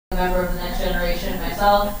member of the next generation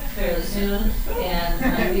myself fairly soon, and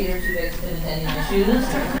my feet are too big to fit into any of my shoes.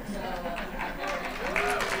 So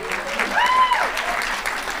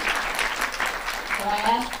I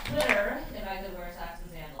asked Twitter if I could wear socks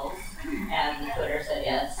and sandals, and Twitter said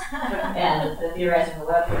yes. And the Theorizing the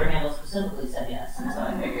Web Twitter handle specifically said yes, and so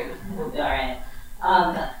I figured it would be all right.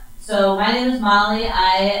 So my name is Molly.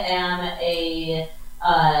 I am a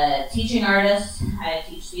teaching artist. I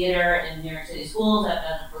teach theater in New York City schools. I've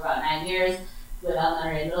done it for about 9 years with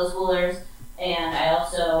elementary and middle schoolers. And I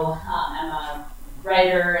also am a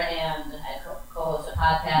writer, and I co-host a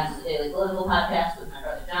podcast, a daily political podcast with my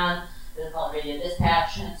brother John. It's called Radio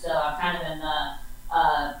Dispatch. And so I'm kind of in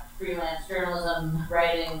the freelance journalism,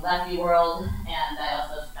 writing, lefty world. And I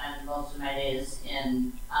also spend most of my days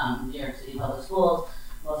in New York City public schools,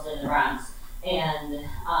 mostly in the Bronx. And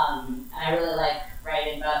I really like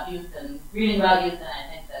writing about youth and reading about youth, and I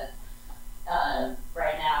think that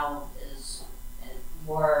right now is a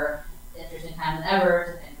more interesting time than ever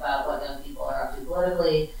to think about what young people are up to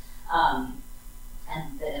politically,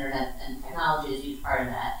 and the internet and technology is a huge part of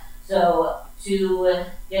that. So to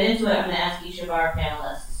get into it, I'm going to ask each of our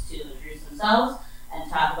panelists to introduce themselves and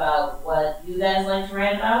talk about what you guys like to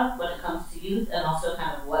write about when it comes to youth, and also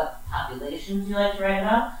kind of what populations you like to write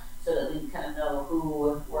about, so that we can kind of know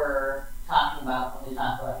who we're talking about when we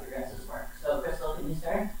talk about your guys' work. So Crystal, can you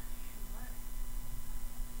start?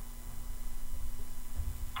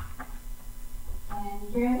 And you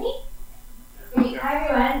hear me? Great. Hi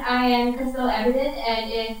everyone, I am Crystal Abidin,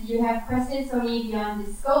 and if you have questions for me beyond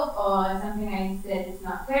the scope or something I said is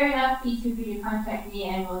not clear enough, please feel free to contact me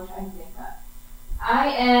and we'll try to link up. I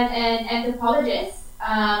am an anthropologist.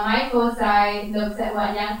 My foci looks at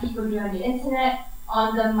what young people do on the internet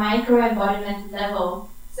on the micro-embodiment level.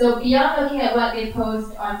 So beyond looking at what they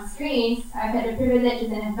post on screens, I've had the privilege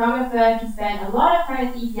as an ethnographer to spend a lot of time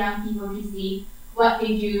with these young people to see what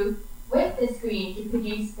they do with the screen to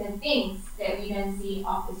produce the things that we then see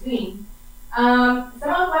off the screen. Some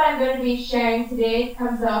of what I'm going to be sharing today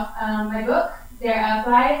comes off my book. There are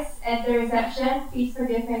flyers at the reception. Please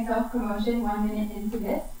forgive my self-promotion 1 minute into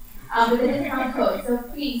this. With a discount code, so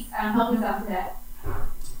please help us out with that.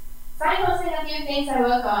 Signposting a few things I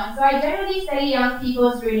work on. So I generally study young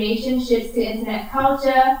people's relationships to internet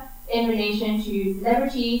culture in relation to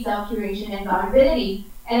celebrity, self-curation, and vulnerability.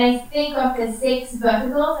 And I think of the 6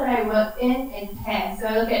 verticals that I work in pairs. So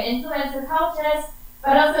I look at influencer cultures,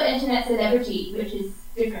 but also internet celebrity, which is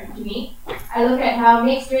different to me. I look at how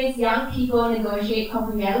mixed-race young people negotiate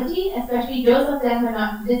corporate reality, especially those of them who are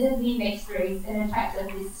not visibly mixed-race, and the types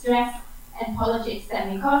of distress and politics that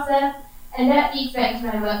may cause them. And that feeds back to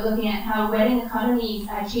my work looking at how wedding economies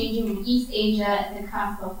are changing in East Asia at the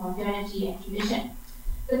cusp of modernity and tradition.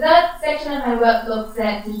 The third section of my work looks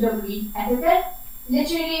at digital grief etiquette,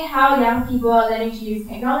 literally how young people are learning to use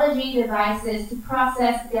technology devices to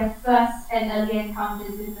process their first and early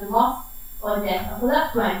encounters with the loss or death of a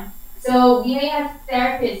loved one. So we may have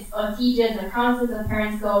therapists or teachers or counselors or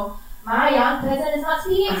parents go, my young person is not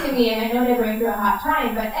speaking to me, and I know they're going through a hard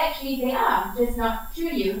time, but actually they are, just not through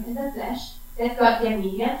you in the flesh. They've got their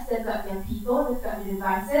mediums, they've got their people, they've got their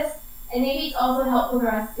devices, and maybe it's also helpful for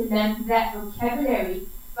us to learn that vocabulary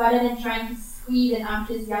rather than trying to squeeze and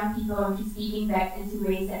anxious young people into speaking back into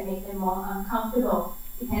ways that make them more uncomfortable,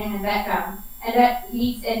 depending on background. And that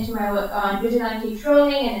leads into my work on vigilante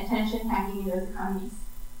trolling and attention hacking in those economies.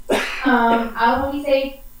 I'll only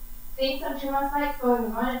say things on 2 more slides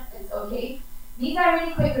going on, it's okay. These are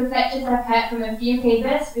really quick reflections I've had from a few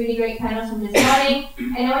papers, really great panels from this morning,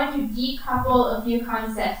 and I want to decouple a few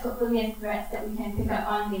concepts, hopefully as threads that we can pick up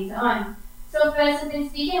on later on. So first, I've been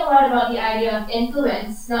speaking a lot about the idea of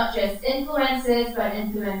influence, not just influences, but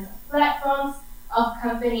influence of platforms, of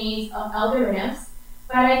companies, of algorithms.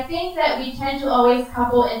 But I think that we tend to always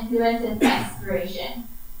couple influence and aspiration.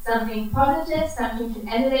 Something positive, something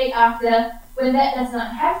to emulate after, when that does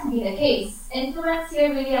not have to be the case. Influence here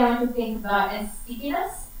really I want to think about as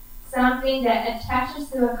stickiness, something that attaches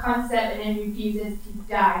to a concept and then refuses to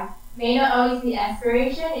die. May not always be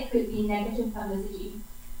aspiration, it could be negative publicity.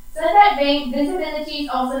 So in that vein, visibility is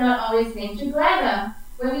also not always linked to glamour.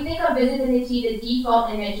 When we think of visibility, the default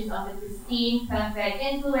image is of a pristine, perfect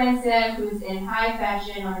influencer who's in high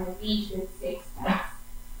fashion on the beach with 6 packs.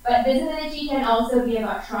 But visibility can also be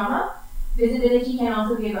about trauma. Visibility can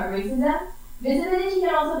also be about racism. Visibility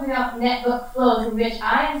can also be about network flows in which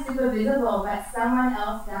I am super visible, but someone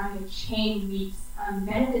else down the chain reaps the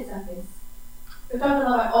benefits of this. We talk a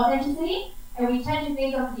lot about authenticity, and we tend to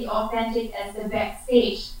think of the authentic as the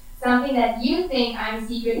backstage, something that you think I'm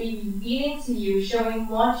secretly revealing to you, showing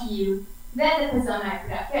more to you than the persona I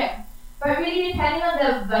put up here. But really, depending on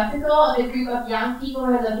the vertical of the group of young people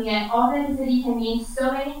we're looking at, authenticity can mean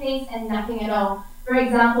so many things and nothing at all. For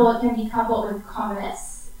example, it can be coupled with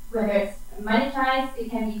commerce, whether it's monetized,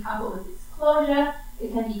 it can be coupled with disclosure,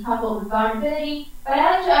 it can be coupled with vulnerability. But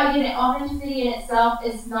I like to argue that authenticity in itself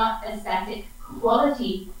is not a static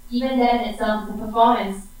quality. Even that in itself is a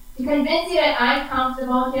performance. To convince you that I'm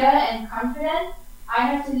comfortable here and confident, I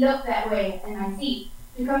have to look that way and I see.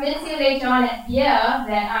 To convince you later on at beer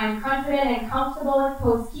that I'm confident and comfortable in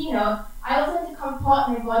post-keynote, I also have to comport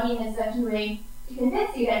my body in a certain way to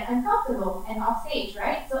convince you that I'm comfortable and off stage,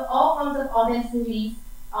 right? So all forms of authenticity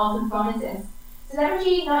are performances.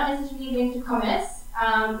 Celebrity not necessarily linked to commerce.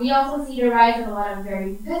 We also see the rise of a lot of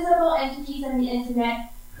very visible entities on the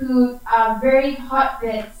internet who are very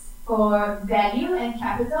hotbeds for value and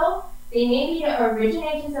capital. They may be the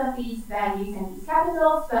originators of these values and these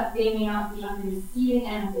capitals, but they may not be on the receiving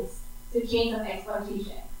end of this, so chains of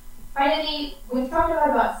exploitation. Finally, we've talked a lot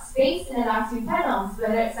about space in the last few panels,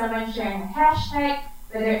 whether it's someone sharing a hashtag,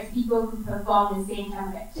 whether it's people who perform the same kind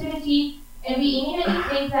of activity, and we immediately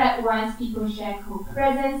think that once people share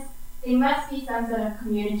co-presence, there must be some sort of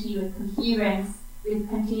community with coherence, with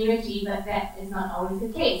continuity, but that is not always the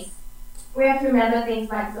case. We have to remember things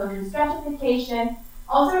like social stratification.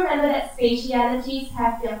 Also remember that spatialities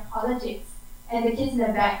have their politics, and the kids in the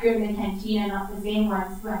back room in the canteen are not the same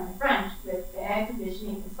ones who are in the front, with their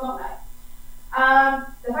conditioning in the spotlight.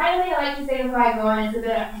 The final thing I like to say before I go on is a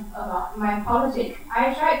bit about my politics.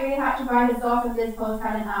 I tried really hard to find the source of this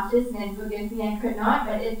postcard and artist, and forgive me, I could not,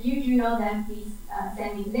 but if you do know them, please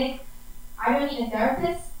send me the link. I don't need a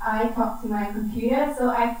therapist, I talk to my computer, so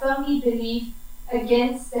I firmly believe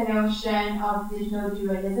against the notion of digital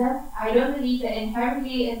dualism. I don't believe that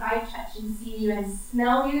inherently if I touch and see you and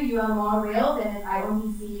smell you, you are more real than if I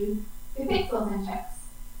only see you with pixels and text.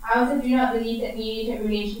 I also do not believe that mediated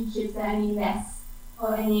relationships are any less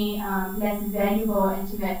or any less valuable or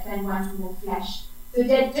intimate than ones in the flesh. So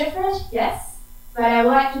they're different, yes, but I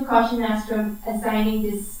would like to caution us from assigning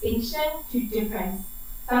distinction to difference.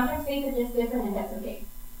 Sometimes things are just different and that's okay.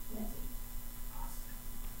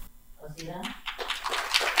 Osita?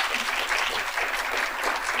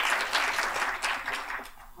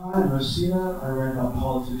 Hi, I'm Osita. I write about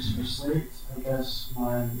politics for Slate. I guess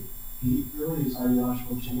my beat really is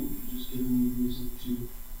ideological change, which has given me reason to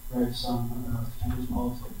write some about campus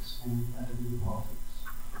politics and academic politics.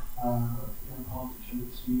 Young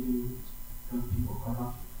politicians meeting young people quite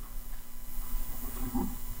often.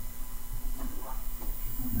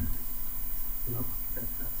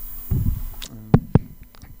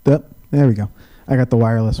 There we go. I got the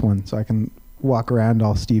wireless one, so I can walk around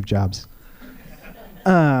all Steve Jobs.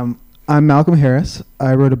 I'm Malcolm Harris.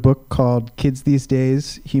 I wrote a book called Kids These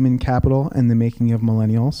Days, Human Capital and the Making of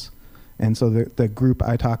Millennials. And so the group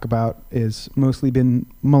I talk about is mostly been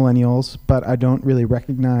millennials, but I don't really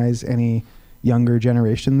recognize any younger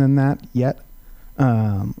generation than that yet.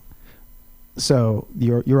 So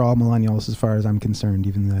you're all millennials as far as I'm concerned,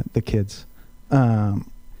 even the kids.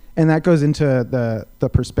 And that goes into the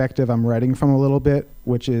perspective I'm writing from a little bit,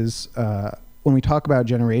 which is when we talk about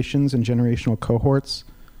generations and generational cohorts,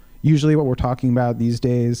 usually what we're talking about these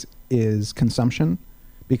days is consumption,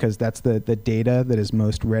 because that's the data that is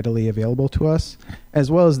most readily available to us,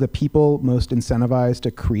 as well as the people most incentivized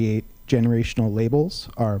to create generational labels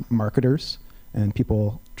are marketers and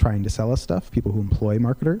people trying to sell us stuff, people who employ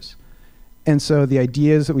marketers. And so the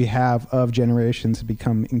ideas that we have of generations have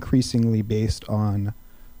become increasingly based on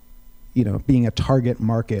being a target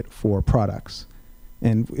market for products.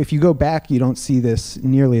 And if you go back, you don't see this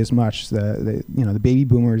nearly as much. The baby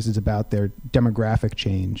boomers is about their demographic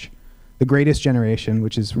change. The greatest generation,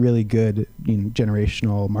 which is really good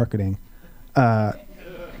generational marketing, that's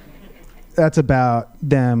about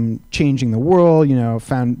them changing the world,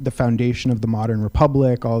 found the foundation of the modern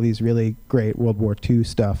republic, all these really great World War II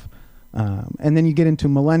stuff. And then you get into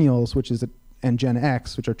millennials, and Gen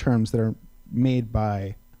X, which are terms that are made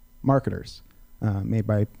by marketers, made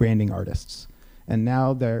by branding artists. And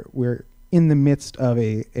now we're in the midst of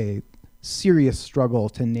a serious struggle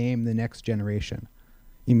to name the next generation.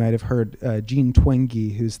 You might have heard Jean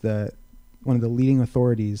Twenge, who's one of the leading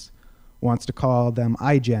authorities, wants to call them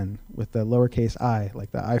iGen with the lowercase I,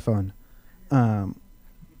 like the iPhone.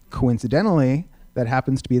 Coincidentally, that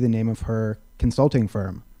happens to be the name of her consulting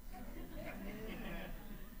firm.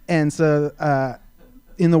 And so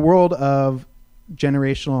in the world of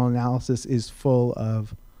generational analysis is full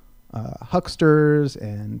of hucksters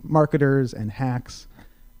and marketers and hacks,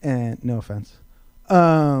 and no offense.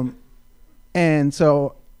 And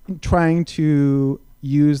so trying to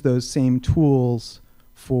use those same tools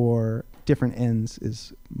for different ends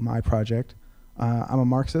is my project. I'm a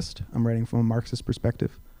Marxist. I'm writing from a Marxist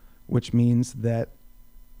perspective, which means that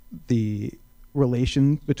the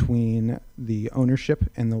relation between the ownership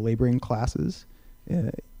and the laboring classes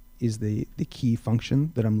is the key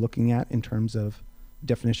function that I'm looking at in terms of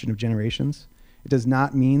definition of generations. It does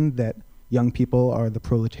not mean that young people are the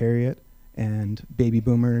proletariat and baby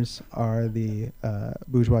boomers are the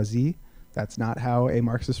bourgeoisie. That's not how a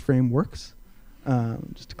Marxist frame works.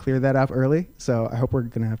 Just to clear that up early. So I hope we're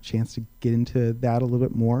going to have a chance to get into that a little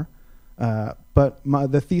bit more. But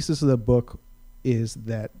the thesis of the book is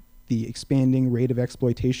that the expanding rate of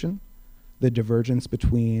exploitation, the divergence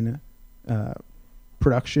between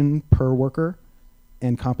production per worker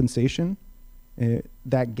and compensation,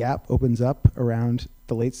 that gap opens up around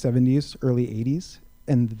the late 70s, early 80s,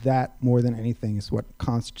 and that more than anything is what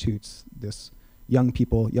constitutes this young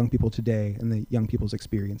people today and the young people's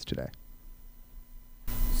experience today.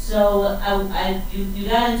 So you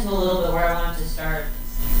got into a little bit where I wanted to start,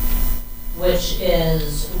 which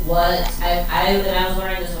is what I was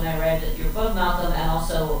wondering this when I read your book, Malcolm, and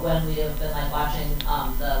also when we have been like watching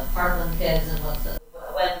the Parkland kids and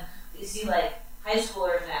when we see like high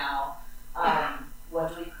schoolers now, what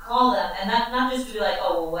do we call them? And not just to be like,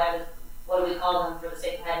 oh well, what do we call them for the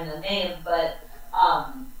sake of having a name, but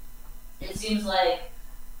it seems like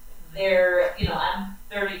they're, I'm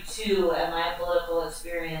 32 and my political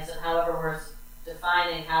experience and however we're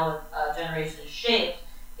defining how a generation is shaped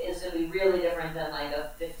is going to be really different than like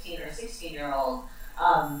a 15 or 16-year-old.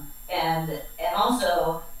 And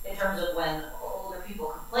also, in terms of when older people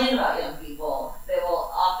complain about young people, they will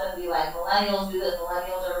often be like, millennials do this,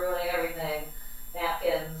 millennials are ruining everything,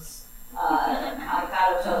 napkins,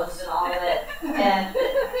 avocado toast, and all of it.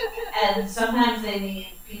 And sometimes they mean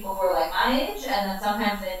people who are like my age, and then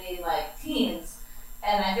sometimes they mean like teens.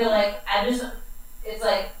 And I feel like it's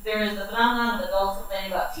like there is the phenomenon of adults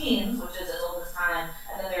complaining about teens, which is as old as time,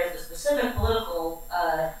 and then there's the specific political,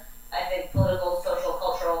 political, social,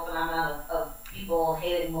 cultural phenomenon of people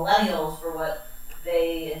hating millennials for what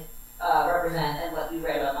they represent, and what we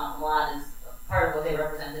read about Malcolm a lot is part of what they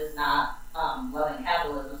represent is not loving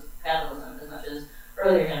capitalism as much as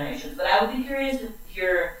earlier generations. But I would be curious to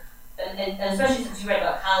hear, and especially since you read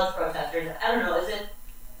about college protesters, I don't know, is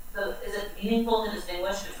it meaningful to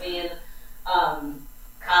distinguish between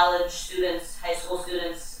college students, high school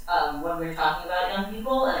students, when we're talking about young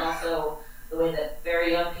people, and also the way that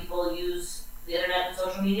very young people use the internet and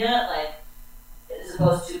social media, like as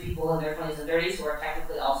opposed to people in their 20s and 30s who are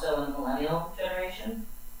technically also in the millennial generation?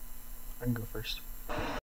 I can go first.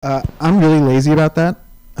 I'm really lazy about that,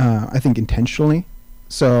 I think intentionally.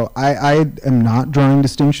 So I am not drawing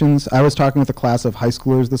distinctions. I was talking with a class of high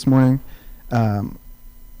schoolers this morning,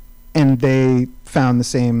 and they found the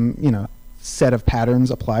same, set of patterns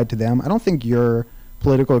applied to them. I don't think your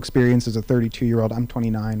political experience as a 32-year-old, I'm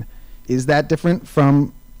 29, is that different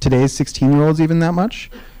from today's 16-year-olds even that much.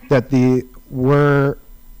 That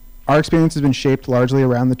our experience has been shaped largely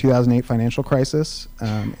around the 2008 financial crisis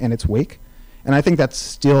and its wake. And I think that's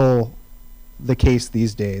still the case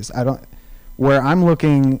these days. Where I'm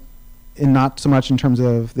looking, and not so much in terms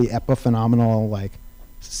of the epiphenomenal like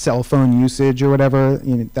cell phone usage or whatever,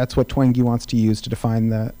 that's what Twenge wants to use to define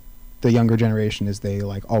the younger generation, is they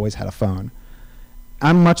like always had a phone.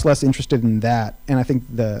 I'm much less interested in that, and I think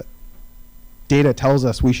the data tells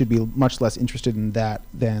us we should be much less interested in that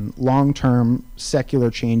than long-term secular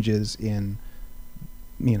changes in,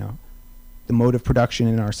 the mode of production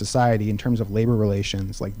in our society in terms of labor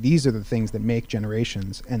relations. Like, these are the things that make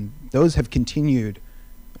generations, and those have continued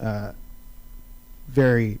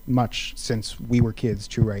very much since we were kids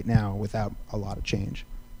to right now without a lot of change.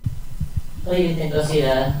 What do you think,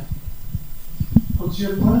 Osita? Well, to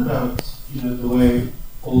your point about, the way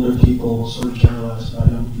older people sort of generalize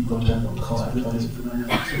about young people in general, call everybody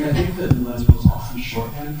millennials. And I think that millennials is often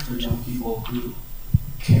shorthand for young people who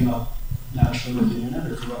came up naturally with the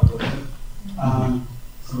internet or grew up with it from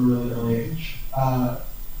a really early age. I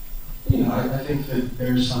think that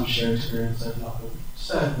there's some shared experience that Malcolm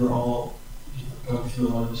said. We're all going through a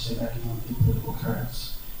lot of the same economic and political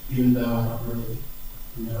currents, even though I don't really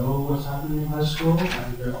know what's happening in high school. I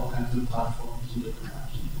think there are all kinds of platforms and different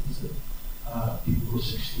apps and things that people who are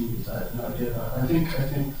 16 I have no idea about. I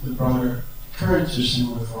think the broader currents are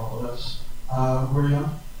similar for all of us who are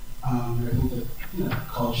young. I think that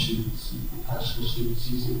college students and high school students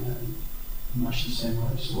using it in much the same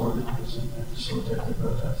way to organize and facilitate their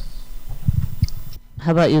protests.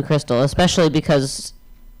 How about you, Crystal? Especially because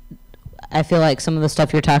I feel like some of the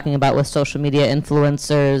stuff you're talking about with social media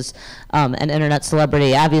influencers and internet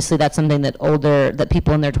celebrity, obviously that's something that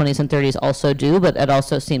people in their 20s and 30s also do, but it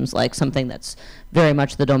also seems like something that's very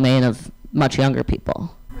much the domain of much younger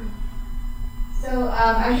people. So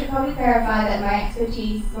I should probably clarify that my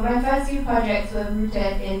expertise, well, my first few projects were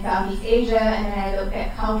rooted in Southeast Asia, and then I looked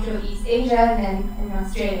at cultural East Asia, and then in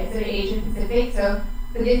Australia, so the Asia Pacific. So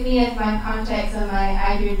forgive me if my context or my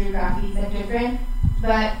ideographies are different.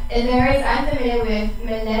 But in the areas I'm familiar with,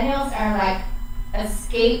 millennials are like a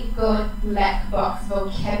scapegoat black box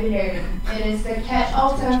vocabulary. It is the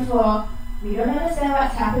catch-all term for, we don't understand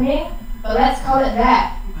what's happening, but let's call it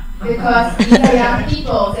that. Because these are young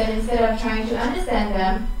people, and instead of trying to understand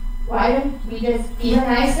them, why don't we just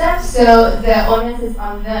demonize them so the onus is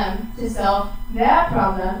on them to solve their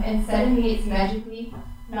problem, and suddenly it's magically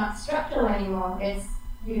not structural anymore. It's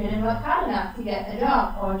you didn't work hard enough to get a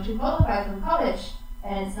job or to qualify from college,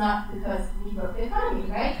 and it's not because we broke the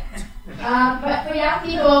economy, right? But for young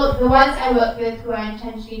people, the ones I work with who are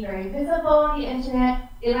intentionally very visible on the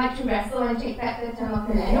internet, they like to wrestle and take back the term of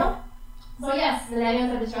millennial. So yes,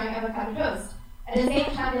 millennials are destroying avocado toast. At the same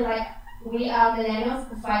time, they're like, we are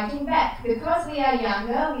millennials fighting back. Because we are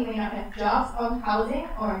younger, we may not have jobs or housing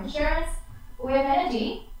or insurance. We have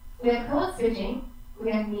energy, we have code switching, we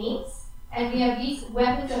have memes, and we have these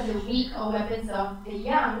weapons of the weak or weapons of the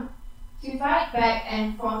young to fight back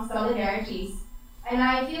and form solidarities. And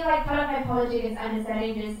I feel like part of my politics is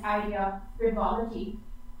understanding this idea of frivolity.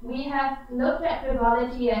 We have looked at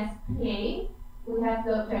frivolity as play. We have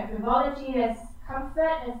looked at frivolity as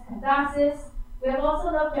comfort, as catharsis. We have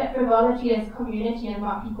also looked at frivolity as community and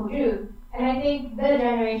what people do. And I think the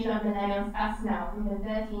generation of millennials, us now, from the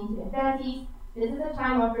 13 to the 30s, this is a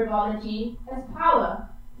time of frivolity as power.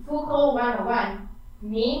 Foucault 101.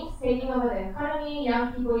 Memes taking over the economy,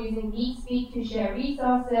 young people using deep speak to share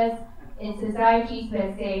resources in societies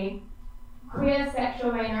where, say, queer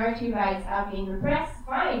sexual minority rights are being repressed.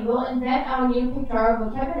 Fine, we'll invent our new pictorial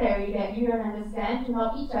vocabulary that you don't understand to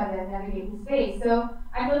help each other navigate the space. So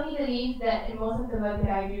I firmly believe that in most of the work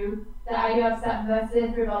that I do, the idea of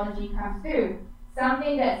subversive frivolity comes through.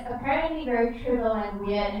 Something that's apparently very trivial and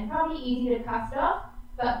weird and probably easy to cast off,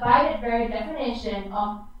 but by that very definition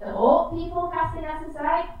of the old people casting us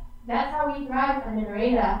aside, that's how we thrive under the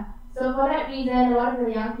radar. So for that reason, a lot of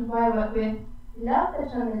the young people I work with love the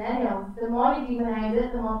term millennials. The more we demonize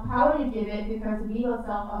it, the more power we give it, because we will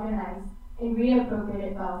self-organize and reappropriate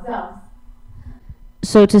it for ourselves.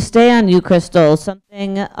 So to stay on you, Crystal,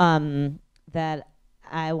 something that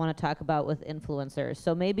I want to talk about with influencers.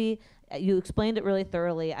 So maybe you explained it really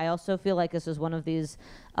thoroughly. I also feel like this is one of these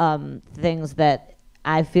things that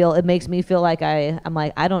I feel, it makes me feel like I'm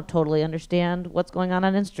like, I don't totally understand what's going on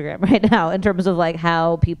Instagram right now in terms of like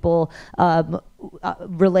how people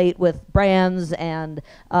relate with brands and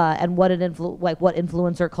what what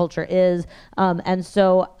influencer culture is. And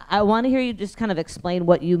so I want to hear you just kind of explain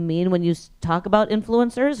what you mean when you talk about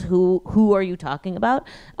influencers. Who are you talking about?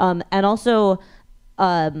 And also,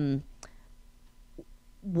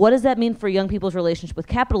 what does that mean for young people's relationship with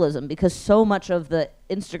capitalism? Because so much of the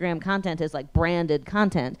Instagram content is like branded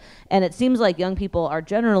content. And it seems like young people are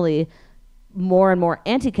generally more and more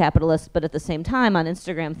anti-capitalist, but at the same time on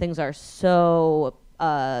Instagram, things are so,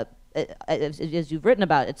 as you've written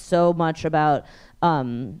about, it's so much about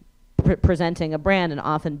presenting a brand and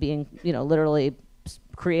often being, literally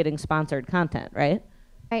creating sponsored content, right?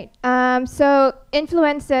 Right. So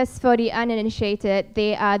influencers, for the uninitiated,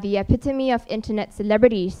 they are the epitome of internet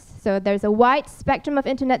celebrities. So there's a wide spectrum of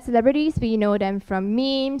internet celebrities. We know them from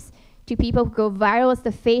memes to people who go viral as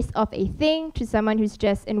the face of a thing to someone who's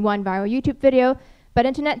just in one viral YouTube video. But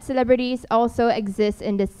internet celebrities also exist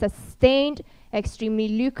in this sustained, extremely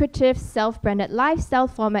lucrative, self-branded lifestyle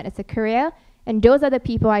format as a career. And those are the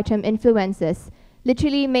people I term influencers,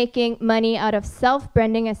 literally making money out of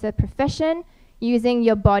self-branding as a profession, using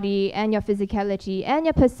your body and your physicality and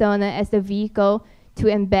your persona as the vehicle to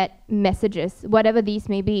embed messages, whatever these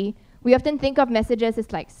may be. We often think of messages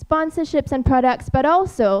as like sponsorships and products, but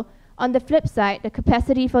also, on the flip side, the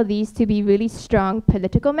capacity for these to be really strong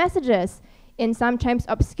political messages in sometimes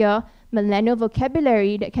obscure millennial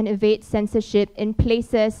vocabulary that can evade censorship in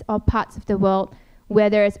places or parts of the world where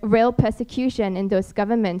there is real persecution in those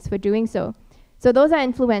governments for doing so. So those are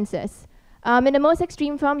influencers. In the most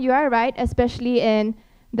extreme form, you are right, especially in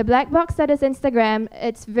the black box that is Instagram.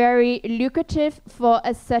 It's very lucrative for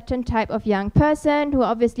a certain type of young person who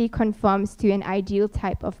obviously conforms to an ideal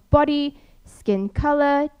type of body, skin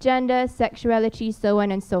color, gender, sexuality, so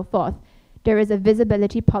on and so forth. There is a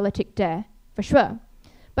visibility politic there, for sure.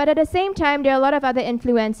 But at the same time, there are a lot of other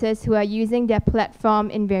influencers who are using their platform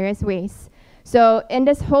in various ways. So in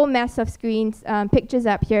this whole mess of screens, pictures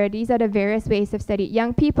up here, these are the various ways I've studied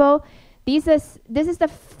young people. This is the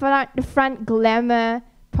front glamour,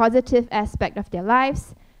 positive aspect of their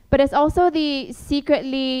lives. But there's also the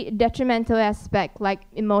secretly detrimental aspect, like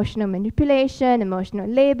emotional manipulation, emotional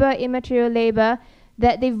labor, immaterial labor,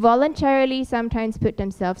 that they voluntarily sometimes put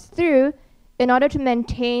themselves through in order to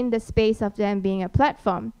maintain the space of them being a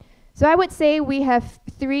platform. So I would say we have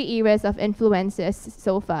 3 eras of influencers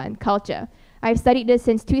so far in culture. I've studied this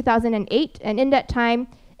since 2008, and in that time,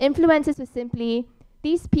 influencers were simply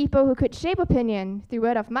these people who could shape opinion through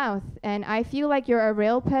word of mouth. And I feel like you're a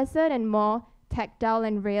real person and more tactile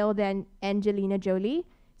and real than Angelina Jolie.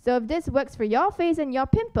 So if this works for your face and your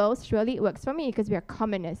pimples, surely it works for me, because we are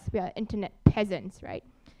communists, we are internet peasants, right?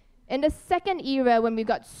 In the second era, when we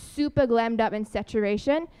got super glammed up in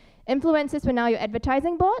saturation, influencers were now your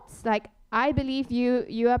advertising boards. Like, I believe you,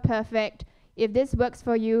 you are perfect. If this works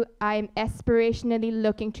for you, I'm aspirationally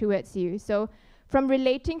looking towards you. So from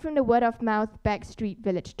relating from the word of mouth, backstreet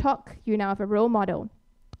village talk, you now have a role model.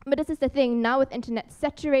 But this is the thing, now with internet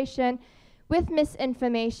saturation, with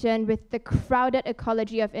misinformation, with the crowded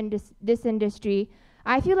ecology of this industry,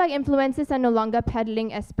 I feel like influencers are no longer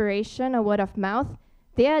peddling aspiration or word of mouth.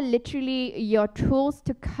 They are literally your tools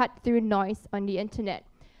to cut through noise on the internet.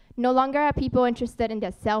 No longer are people interested in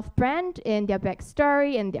their self-brand, in their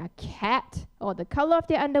backstory, in their cat, or the color of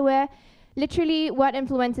their underwear. Literally, what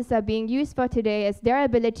influencers are being used for today is their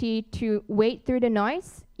ability to wade through the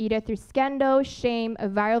noise, either through scandal, shame, a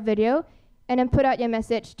viral video, and then put out your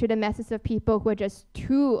message to the masses of people who are just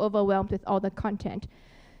too overwhelmed with all the content.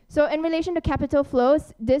 So in relation to capital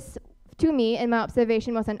flows, this, to me, in my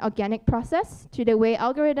observation, was an organic process to the way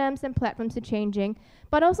algorithms and platforms are changing,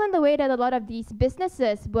 but also in the way that a lot of these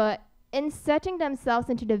businesses were inserting themselves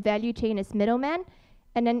into the value chain as middlemen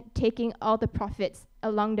and then taking all the profits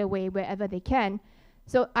along the way wherever they can.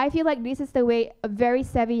 So I feel like this is the way very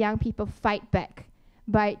savvy young people fight back,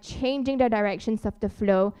 by changing the directions of the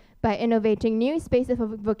flow, by innovating new spaces of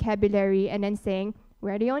vocabulary and then saying,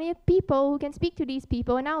 we're the only people who can speak to these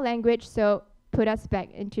people in our language, so put us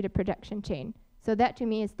back into the production chain. So that to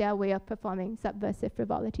me is their way of performing subversive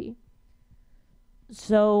frivolity.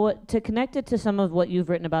 So to connect it to some of what you've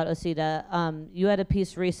written about, Osita, you had a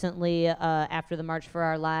piece recently after the March for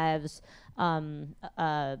Our Lives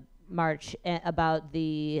march about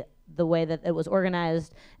the way that it was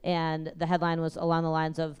organized, and the headline was along the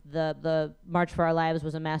lines of the March for Our Lives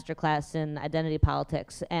was a masterclass in identity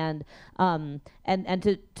politics, and to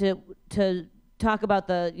talk about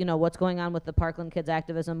the, you know, what's going on with the Parkland kids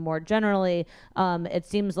activism more generally, it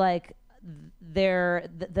seems like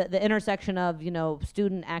the intersection of, you know,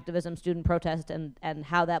 student activism, student protest, and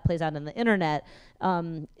how that plays out on the internet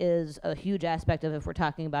is a huge aspect of if we're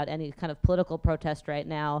talking about any kind of political protest right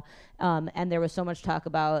now. And there was so much talk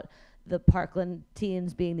about the Parkland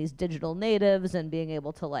teens being these digital natives and being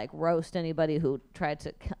able to like roast anybody who tried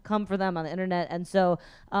to come for them on the internet. And so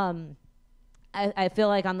I feel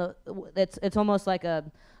like on it's almost like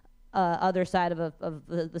a other side of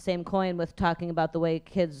the same coin with talking about the way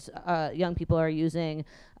kids, young people are using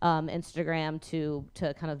Instagram to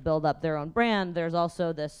kind of build up their own brand. There's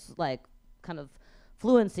also this like kind of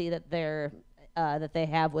fluency that they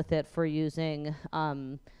have with it for using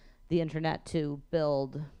the internet to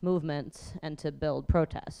build movements and to build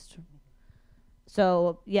protest.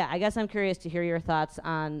 So yeah, I guess I'm curious to hear your thoughts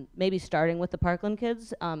on maybe starting with the Parkland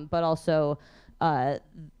kids, but also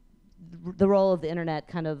the role of the internet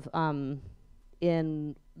kind of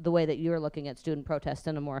in the way that you're looking at student protest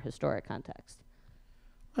in a more historic context.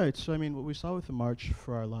 Right, so I mean, what we saw with the March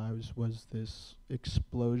for Our Lives was this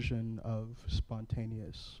explosion of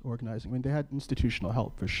spontaneous organizing. I mean, they had institutional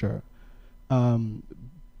help for sure.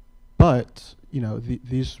 But, you know,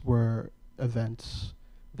 these were events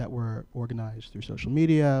that were organized through social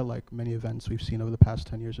media, like many events we've seen over the past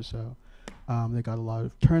 10 years or so. They got a lot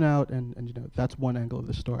of turnout, and you know, that's one angle of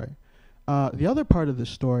the story. The other part of the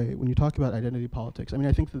story, when you talk about identity politics, I mean,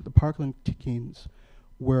 I think that the Parkland teens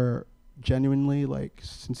were genuinely, like,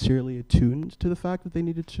 sincerely attuned to the fact that they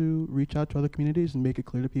needed to reach out to other communities and make it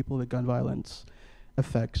clear to people that gun violence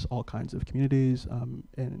affects all kinds of communities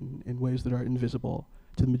in ways that are invisible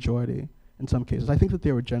to the majority in some cases. I think that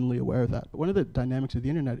they were generally aware of that. But one of the dynamics of the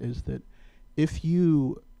internet is that if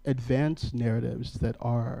you advance narratives that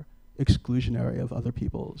are exclusionary of other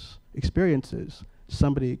people's experiences,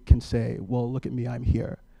 somebody can say, well, look at me, I'm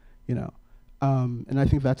here, you know. And I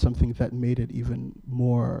think that's something that made it even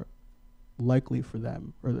more likely for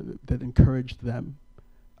them, or that encouraged them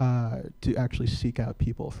to actually seek out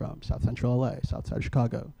people from South Central LA, South Side of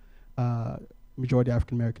Chicago, majority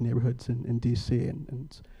African American neighborhoods in DC,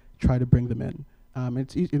 and try to bring them in.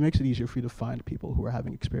 It makes it easier for you to find people who are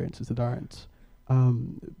having experiences that aren't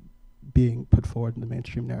being put forward in the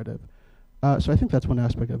mainstream narrative. So I think that's one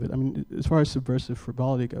aspect of it. I mean, as far as subversive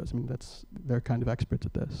frivolity goes, I mean, they're kind of experts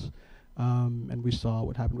at this. And we saw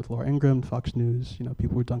what happened with Laura Ingraham, Fox News. You know,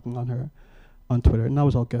 people were dunking on her on Twitter, and that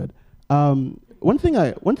was all good. One thing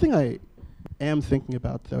I am thinking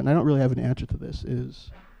about, though, and I don't really have an answer to this, is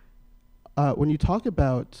when you talk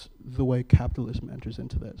about the way capitalism enters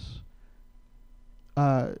into this,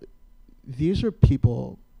 these are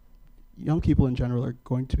people, young people in general, are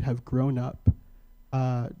going to have grown up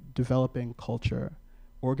developing culture,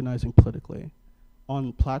 organizing politically,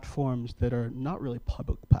 on platforms that are not really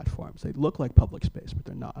public platforms. They look like public space, but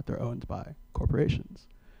they're not. They're owned by corporations.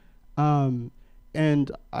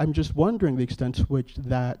 And I'm just wondering the extent to which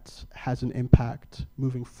that has an impact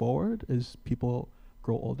moving forward as people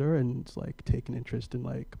grow older and like take an interest in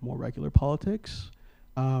like more regular politics.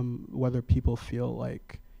 Whether people feel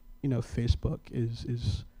like, you know, Facebook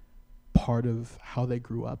is part of how they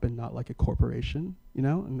grew up and not like a corporation, you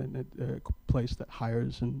know, and then a place that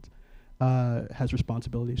hires and has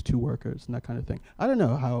responsibilities to workers and that kind of thing. I don't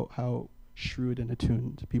know how shrewd and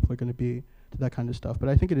attuned people are going to be to that kind of stuff, but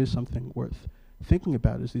I think it is something worth thinking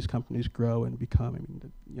about as these companies grow and become. I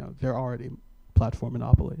mean, you know, they're already platform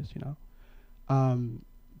monopolies, you know.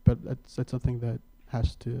 But that's something that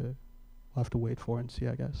we'll have to wait for and see,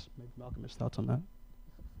 I guess. Maybe Malcolm has thoughts on that.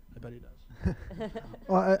 I bet he does.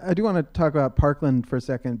 Well, I do want to talk about Parkland for a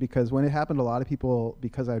second, because when it happened, a lot of people,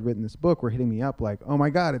 because I'd written this book, were hitting me up like, "Oh my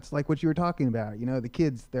God, it's like what you were talking about. You know, the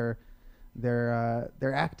kids, they're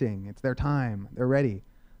acting. It's their time. They're ready."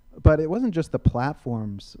 But it wasn't just the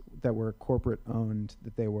platforms that were corporate owned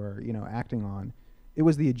that they were, you know, acting on. It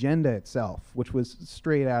was the agenda itself, which was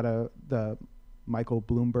straight out of the Michael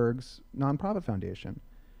Bloomberg's nonprofit foundation.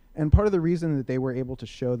 And part of the reason that they were able to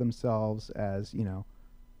show themselves as, you know,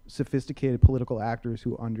 sophisticated political actors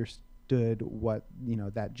who understood what, you know,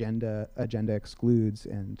 that agenda excludes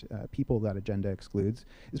and people that agenda excludes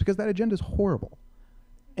is because that agenda is horrible.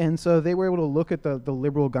 And so they were able to look at the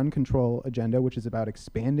liberal gun control agenda, which is about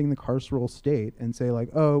expanding the carceral state, and say like,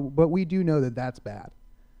 oh, but we do know that that's bad.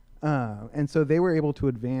 And so they were able to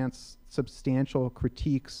advance substantial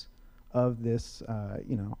critiques of this,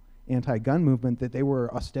 you know, anti-gun movement that they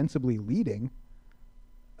were ostensibly leading.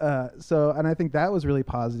 And I think that was really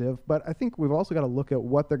positive. But I think we've also got to look at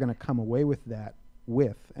what they're going to come away with that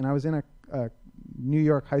with. And I was in a New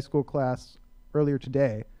York high school class earlier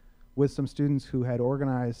today with some students who had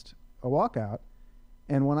organized a walkout.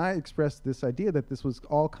 And when I expressed this idea that this was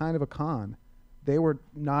all kind of a con, they were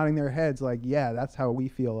nodding their heads like, yeah, that's how we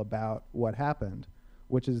feel about what happened,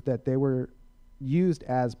 which is that they were used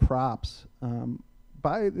as props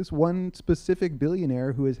by this one specific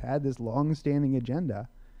billionaire who has had this long-standing agenda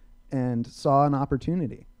and saw an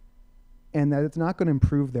opportunity. And that it's not going to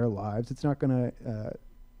improve their lives. It's not going to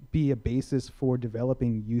be a basis for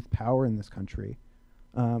developing youth power in this country.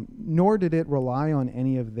 Nor did it rely on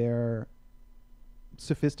any of their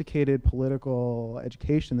sophisticated political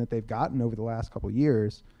education that they've gotten over the last couple of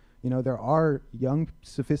years. You know, there are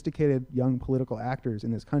sophisticated young political actors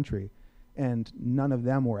in this country, and none of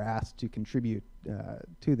them were asked to contribute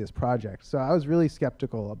to this project. So I was really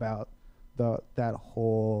skeptical about that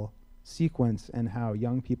whole sequence and how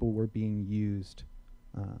young people were being used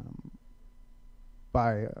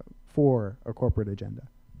for a corporate agenda.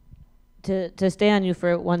 To stay on you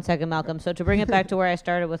for 1 second, Malcolm. So to bring it back to where I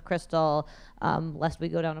started with Crystal, lest we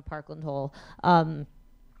go down a Parkland hole.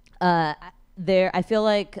 I feel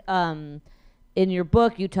like in your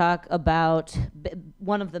book you talk about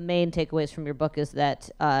one of the main takeaways from your book is that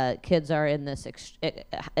kids are in this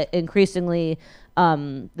increasingly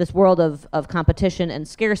this world of competition and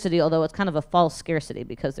scarcity, although it's kind of a false scarcity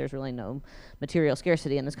because there's really no material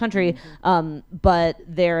scarcity in this country. But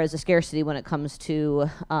there is a scarcity when it comes to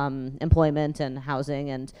employment and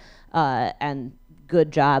housing and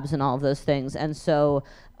good jobs and all of those things. And so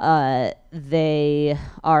they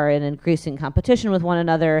are in increasing competition with one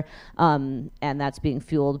another, and that's being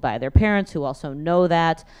fueled by their parents who also know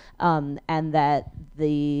that, and that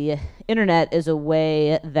the internet is a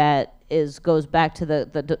way that goes back to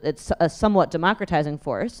it's a somewhat democratizing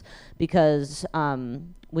force, because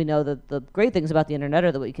we know that the great things about the internet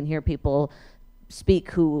are that we can hear people speak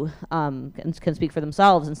who can speak for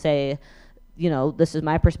themselves and say, you know, this is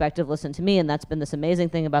my perspective, listen to me, and that's been this amazing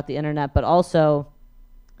thing about the internet, but also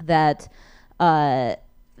that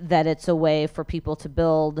it's a way for people to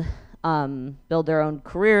build build their own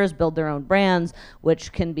careers, build their own brands,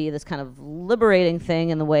 which can be this kind of liberating thing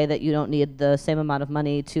in the way that you don't need the same amount of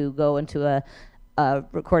money to go into a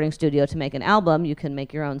recording studio to make an album. You can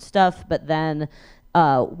make your own stuff, but then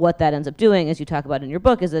what that ends up doing, as you talk about in your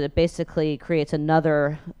book, is that it basically creates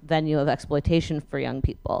another venue of exploitation for young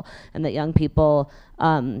people, and that young people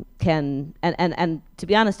can, and to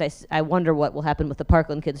be honest, I wonder what will happen with the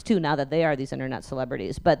Parkland kids too, now that they are these internet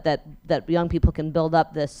celebrities, but that young people can build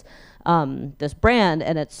up this this brand,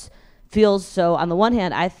 and it's feels so, on the one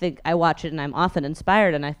hand, I think I watch it and I'm often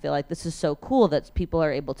inspired, and I feel like this is so cool that people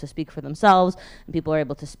are able to speak for themselves, and people are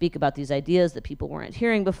able to speak about these ideas that people weren't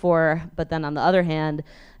hearing before. But then on the other hand,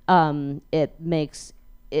 it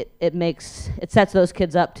sets those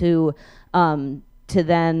kids up to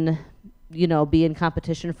then, you know, be in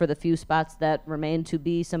competition for the few spots that remain to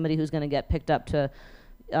be somebody who's going to get picked up to,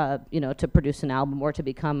 you know, to produce an album or to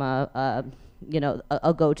become a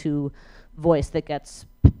go-to voice that gets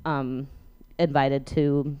invited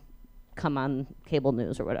to come on cable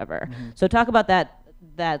news or whatever. Mm-hmm. So talk about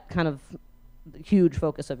that kind of huge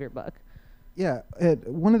focus of your book. Yeah,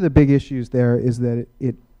 one of the big issues there is that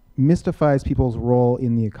it mystifies people's role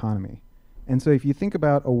in the economy. And so if you think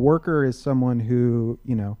about a worker as someone who,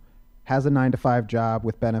 you know, has a 9-to-5 job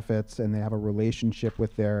with benefits, and they have a relationship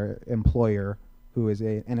with their employer, who is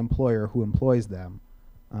an employer who employs them.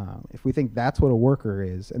 If we think that's what a worker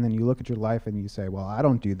is, and then you look at your life and you say, well, I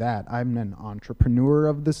don't do that. I'm an entrepreneur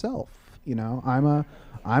of the self. You know, I'm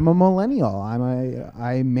a millennial.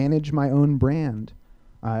 I manage my own brand.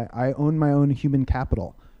 I own my own human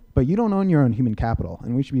capital. But you don't own your own human capital,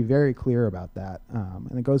 and we should be very clear about that.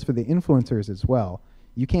 And it goes for the influencers as well.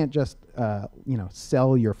 You can't just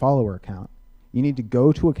sell your follower account. You need to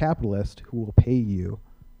go to a capitalist who will pay you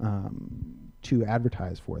to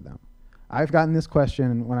advertise for them. I've gotten this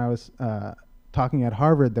question when I was talking at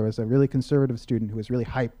Harvard. There was a really conservative student who was really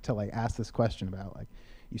hyped to like ask this question about, like,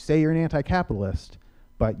 you say you're an anti-capitalist,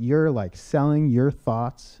 but you're like selling your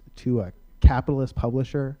thoughts to a capitalist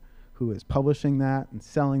publisher who is publishing that and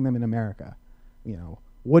selling them in America. You know,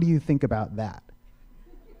 what do you think about that?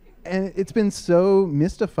 And it's been so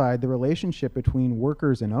mystified, the relationship between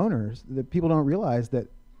workers and owners, that people don't realize that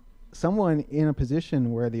someone in a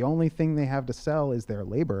position where the only thing they have to sell is their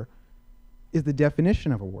labor is the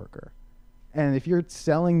definition of a worker. And if you're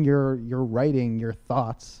selling your writing, your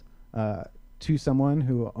thoughts to someone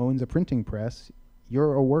who owns a printing press,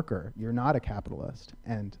 you're a worker. You're not a capitalist.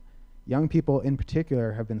 And young people in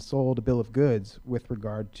particular have been sold a bill of goods with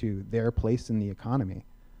regard to their place in the economy.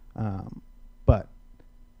 But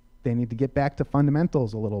they need to get back to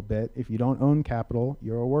fundamentals a little bit. If you don't own capital,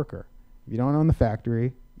 you're a worker. If you don't own the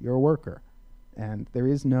factory, you're a worker. And there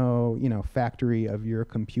is no, factory of your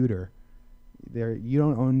computer. You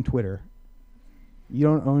don't own Twitter. You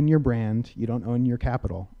don't own your brand. You don't own your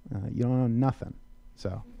capital. You don't own nothing.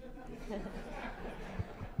 So.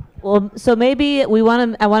 Well, so maybe I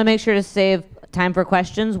want to make sure to save time for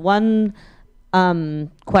questions. One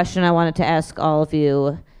question I wanted to ask all of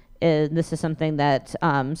you is, this is something that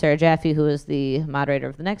Sarah Jaffe, who is the moderator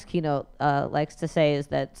of the next keynote, likes to say, is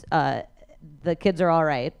that the kids are all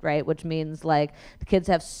right, Which means, like, the kids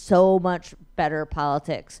have so much better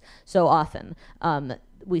politics so often.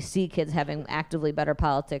 We see kids having actively better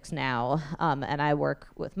politics now, and I work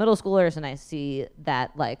with middle schoolers, and I see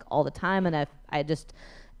that, like, all the time, and I just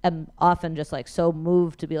am often just, like, so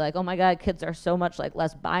moved to be like, oh my God, kids are so much, like,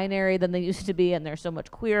 less binary than they used to be, and they're so much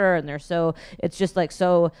queerer, and it's just, like,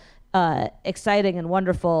 so exciting and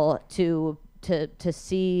wonderful to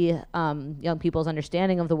see young people's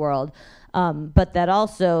understanding of the world, but that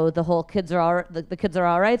also the whole the kids are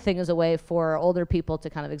all right thing is a way for older people to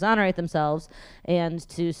kind of exonerate themselves and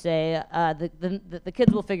to say the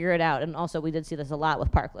kids will figure it out. And also we did see this a lot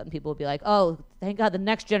with Parkland. People would be like, oh, thank God the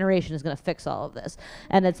next generation is going to fix all of this.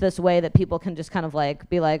 And it's this way that people can just kind of like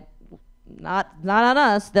be like, not on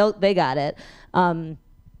us, they got it. And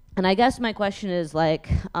I guess my question is, like,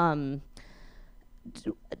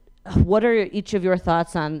 what are each of your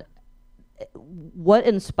thoughts on what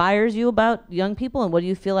inspires you about young people, and what do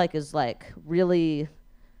you feel like is, like, really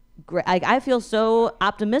great? I feel so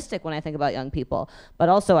optimistic when I think about young people, but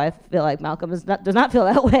also I feel like Malcolm does not feel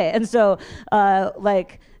that way. And so, not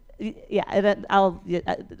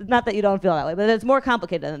that you don't feel that way, but it's more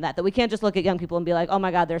complicated than that we can't just look at young people and be like, oh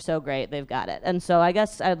my God, they're so great, they've got it. And so I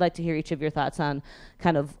guess I'd like to hear each of your thoughts on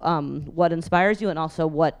kind of what inspires you, and also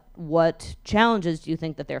what challenges do you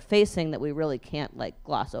think that they're facing that we really can't, like,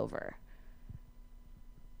 gloss over?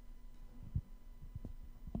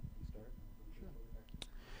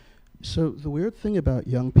 So the weird thing about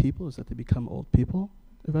young people is that they become old people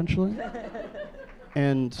eventually.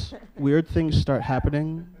 And weird things start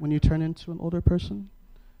happening when you turn into an older person.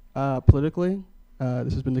 Politically,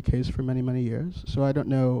 this has been the case for many, many years. So I don't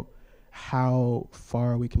know how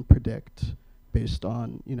far we can predict based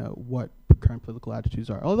on, what current political attitudes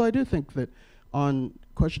are. Although I do think that on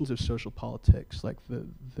questions of social politics, like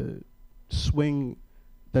the swing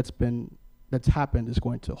that's happened is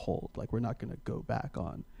going to hold. Like, we're not going to go back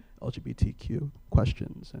on LGBTQ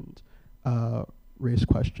questions and race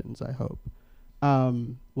questions, I hope.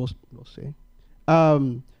 We'll see.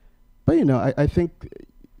 But I think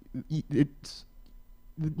it's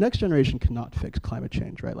the next generation cannot fix climate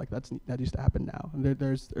change, right? Like that used to happen now. And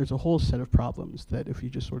there's a whole set of problems that if you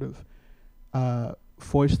just sort of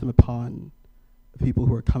foist them upon people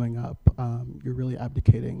who are coming up, you're really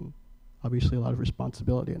abdicating, obviously, a lot of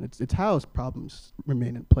responsibility. And it's how problems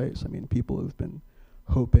remain in place. I mean, people have been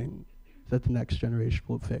hoping that the next generation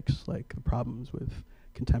will fix like the problems with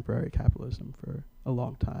contemporary capitalism for a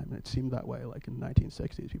long time. And it seemed that way. Like in the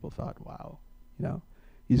 1960s, people thought, wow,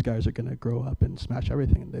 these guys are going to grow up and smash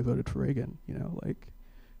everything, and they voted for Reagan,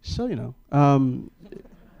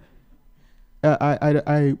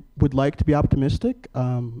 I would like to be optimistic,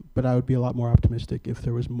 but I would be a lot more optimistic if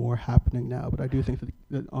there was more happening now. But I do think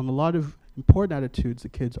that on a lot of important attitudes, the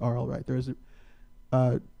kids are all right. There's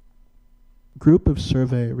a group of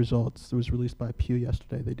survey results that was released by Pew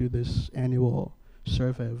yesterday. They do this annual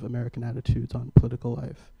survey of American attitudes on political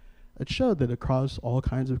life. It showed that across all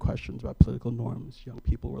kinds of questions about political norms, young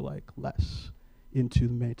people were like less into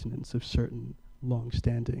the maintenance of certain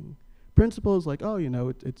long-standing principles, like,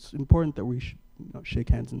 it's important that we shake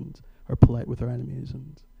hands and are polite with our enemies,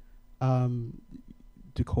 and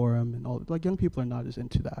decorum and all. Like, young people are not as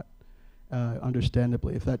into that,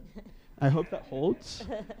 understandably. I hope that holds.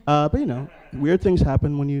 But weird things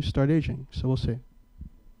happen when you start aging, so we'll see.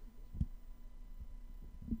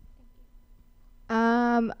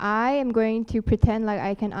 I am going to pretend like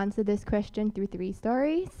I can answer this question through 3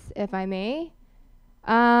 stories, if I may.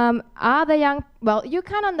 You can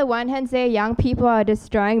on the one hand say young people are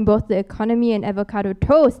destroying both the economy and avocado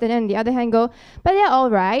toast, and then on the other hand go, but they're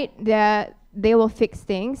all right, they will fix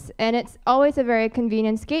things, and it's always a very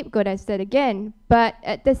convenient scapegoat, I said again. But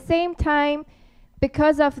at the same time,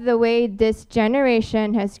 because of the way this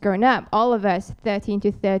generation has grown up, all of us 13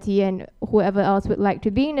 to 30 and whoever else would like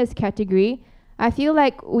to be in this category, I feel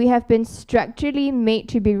like we have been structurally made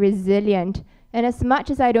to be resilient. And as much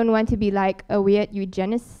as I don't want to be like a weird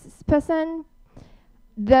eugenicist person,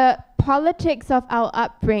 the politics of our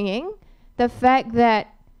upbringing, the fact that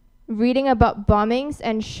reading about bombings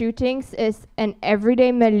and shootings is an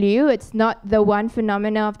everyday milieu, it's not the one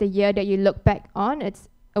phenomena of the year that you look back on, it's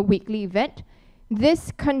a weekly event.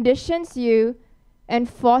 This conditions you and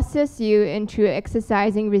forces you into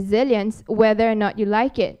exercising resilience whether or not you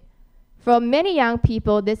like it. For many young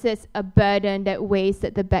people, this is a burden that weighs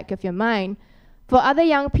at the back of your mind. For other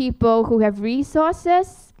young people who have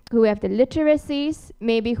resources, who have the literacies,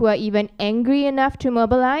 maybe who are even angry enough to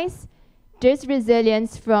mobilize, this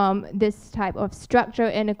resilience from this type of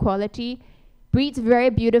structural inequality breeds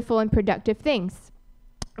very beautiful and productive things.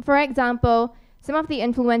 For example, some of the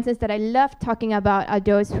influencers that I love talking about are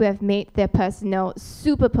those who have made their personal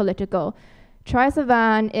super political. Troy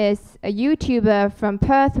Sivan is a YouTuber from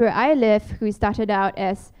Perth, where I live, who started out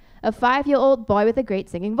as a 5-year-old boy with a great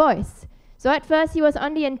singing voice. So at first he was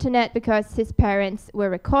on the internet because his parents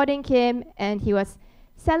were recording him and he was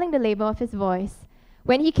selling the label of his voice.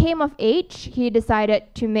 When he came of age, he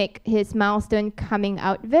decided to make his milestone coming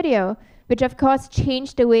out video, which of course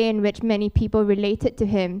changed the way in which many people related to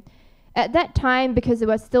him. At that time, because it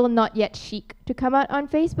was still not yet chic to come out on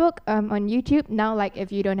Facebook, on YouTube. Now, like,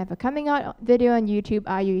 if you don't have a coming out video on YouTube,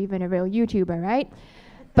 are you even a real YouTuber, right?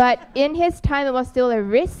 But in his time, it was still a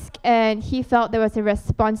risk, and he felt there was a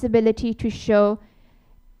responsibility to show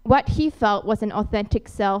what he felt was an authentic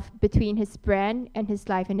self between his brand and his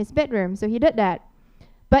life in his bedroom. So he did that.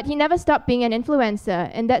 But he never stopped being an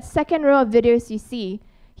influencer. In that second row of videos you see,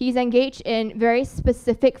 he's engaged in very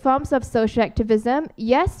specific forms of social activism.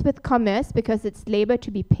 Yes, with commerce, because it's labor to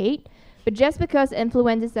be paid. But just because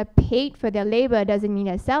influencers are paid for their labor doesn't mean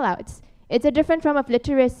they're sellouts. It's a different form of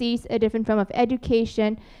literacies, a different form of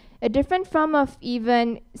education, a different form of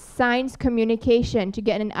even science communication to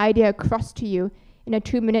get an idea across to you in a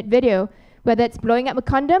 2-minute video. Whether it's blowing up a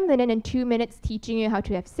condom, and then in 2 minutes teaching you how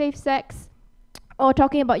to have safe sex, or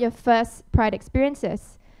talking about your first pride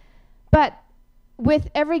experiences. But with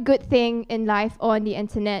every good thing in life or on the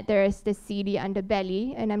internet, there is the seedy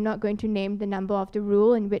underbelly, and I'm not going to name the number of the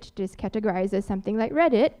rule in which this categorizes something like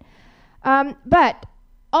Reddit. But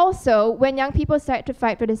Also, when young people start to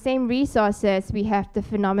fight for the same resources, we have the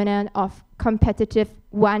phenomenon of competitive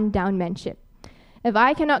one-downmanship. If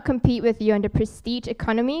I cannot compete with you in the prestige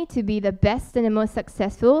economy to be the best and the most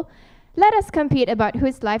successful, let us compete about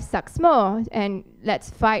whose life sucks more, and let's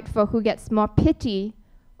fight for who gets more pity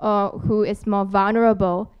or who is more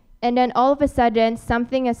vulnerable. And then all of a sudden,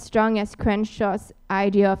 something as strong as Crenshaw's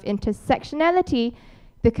idea of intersectionality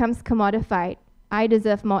becomes commodified. I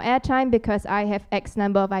deserve more airtime because I have X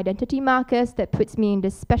number of identity markers that puts me in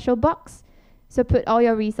this special box, so put all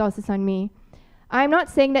your resources on me. I'm not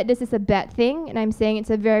saying that this is a bad thing, and I'm saying it's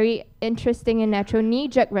a very interesting and natural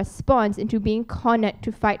knee-jerk response into being cornered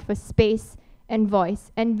to fight for space and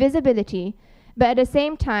voice and visibility. But at the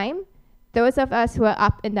same time, those of us who are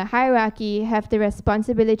up in the hierarchy have the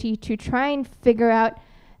responsibility to try and figure out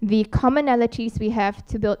the commonalities we have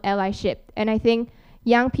to build allyship. And I think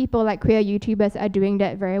young people like queer YouTubers are doing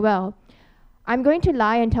that very well. I'm going to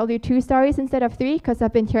lie and tell you 2 stories instead of 3 because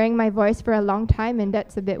I've been hearing my voice for a long time and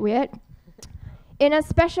that's a bit weird. In a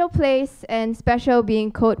special place, and special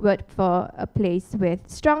being code word for a place with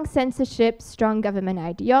strong censorship, strong government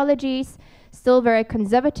ideologies, still very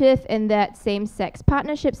conservative in that same-sex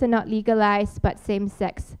partnerships are not legalized, but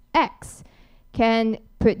same-sex acts can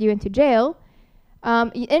put you into jail.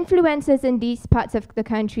 Influencers in these parts of the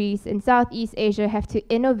countries in Southeast Asia have to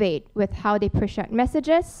innovate with how they push out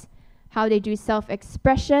messages, how they do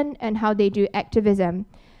self-expression, and how they do activism.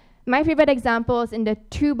 My favorite examples in the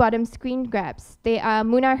 2 bottom screen grabs. They are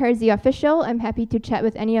Muna Herzi Official. I'm happy to chat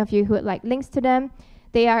with any of you who would like links to them.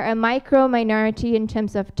 They are a micro minority in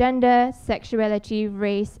terms of gender, sexuality,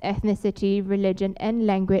 race, ethnicity, religion, and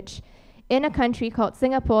language in a country called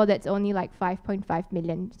Singapore that's only like 5.5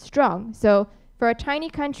 million strong. So for a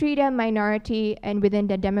tiny country, they're a minority, and within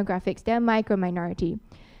their demographics, they're a micro minority.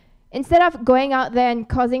 Instead of going out there and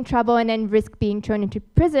causing trouble and then risk being thrown into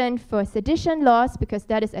prison for sedition laws, because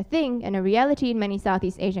that is a thing and a reality in many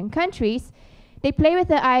Southeast Asian countries, they play with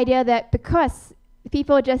the idea that because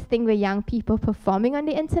people just think we're young people performing on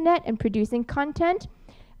the internet and producing content,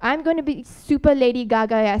 I'm going to be super Lady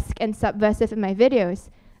Gaga-esque and subversive in my videos.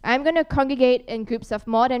 I'm going to congregate in groups of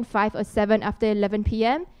more than 5 or 7 after 11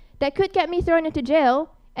 p.m. that could get me thrown into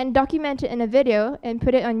jail and document it in a video and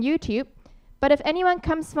put it on YouTube. But if anyone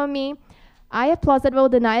comes for me, I have plausible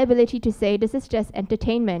deniability to say this is just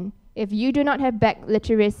entertainment. If you do not have back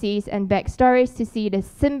literacies and back stories to see the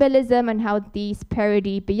symbolism and how these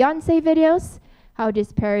parody Beyonce videos, how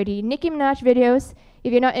this parody Nicki Minaj videos,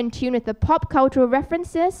 if you're not in tune with the pop cultural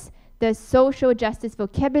references, the social justice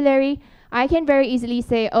vocabulary, I can very easily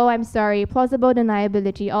say, oh, I'm sorry, plausible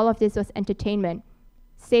deniability, all of this was entertainment.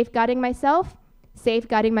 Safeguarding myself,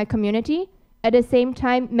 safeguarding my community, at the same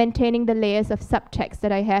time maintaining the layers of subtext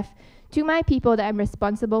that I have to my people that I'm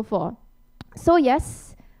responsible for. So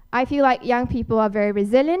yes, I feel like young people are very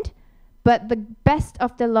resilient, but the best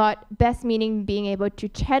of the lot, best meaning being able to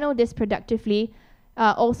channel this productively,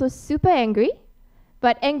 are also super angry,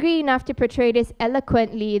 but angry enough to portray this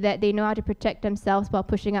eloquently that they know how to protect themselves while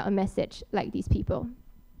pushing out a message like these people.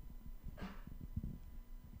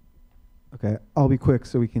 Okay, I'll be quick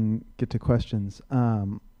so we can get to questions.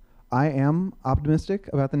 I am optimistic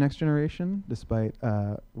about the next generation, despite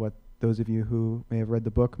what those of you who may have read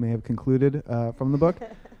the book may have concluded from the book,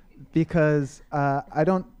 because I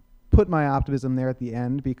don't put my optimism there at the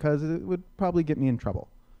end because it would probably get me in trouble,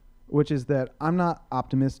 which is that I'm not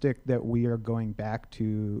optimistic that we are going back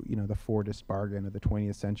to the Fordist bargain of the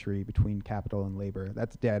 20th century between capital and labor.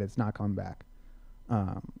 That's dead. It's not coming back.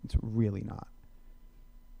 It's really not.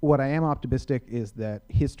 What I am optimistic is that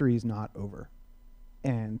history is not over.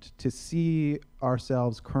 And to see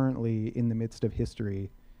ourselves currently in the midst of history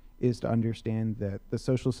is to understand that the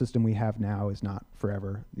social system we have now is not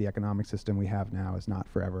forever. The economic system we have now is not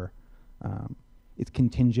forever. It's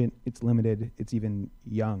contingent, it's limited, it's even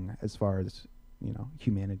young as far as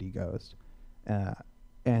humanity goes.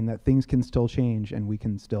 And that things can still change and we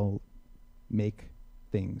can still make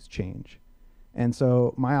things change. And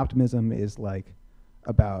so my optimism is like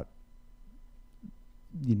about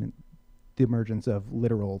the emergence of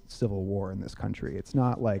literal civil war in this country. It's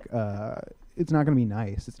not like it's not going to be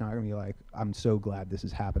nice. It's not going to be like, I'm so glad this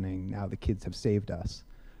is happening. Now the kids have saved us.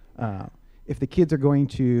 If the kids are going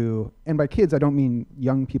to, and by kids I don't mean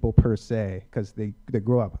young people per se, because they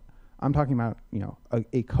grow up. I'm talking about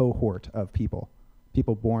a cohort of people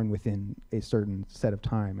born within a certain set of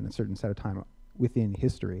time and a certain set of time within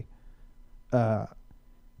history.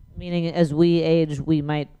 Meaning, as we age, we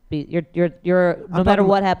might be. You're. No matter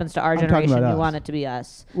what happens to our generation, you want it to be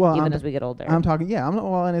us, well, even as we get older. I'm talking. Yeah.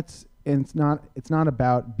 And and it's not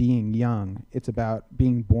about being young. It's about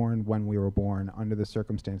being born when we were born, under the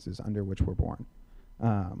circumstances under which we're born.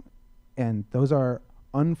 And those are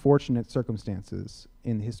unfortunate circumstances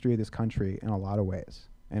in the history of this country in a lot of ways,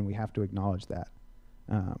 and we have to acknowledge that.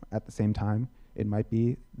 At the same time, it might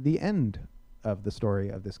be the end of the story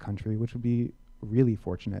of this country, which would be really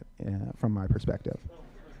fortunate from my perspective.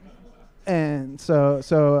 And so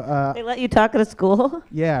they let you talk at a school?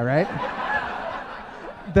 Yeah, right?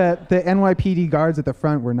 The NYPD guards at the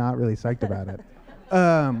front were not really psyched about it.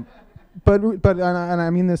 But I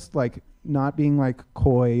mean this like not being like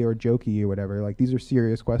coy or jokey or whatever. Like, these are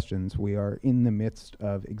serious questions. We are in the midst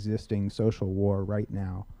of existing social war right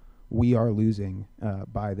now. We are losing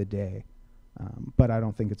by the day, but I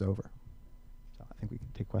don't think it's over. So I think we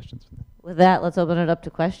can take questions from that. With that, let's open it up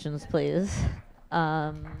to questions, please.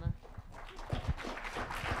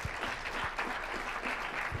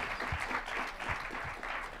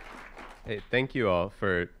 Hey, thank you all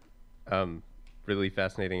for really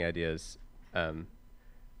fascinating ideas.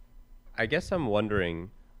 I guess I'm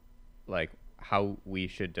wondering, like, how we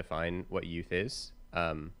should define what youth is.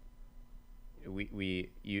 We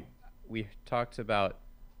talked about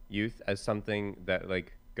youth as something that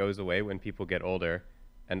like goes away when people get older,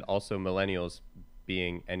 and also millennials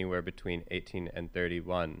being anywhere between 18 and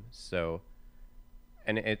 31. So,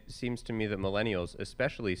 and it seems to me that millennials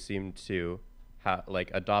especially seem to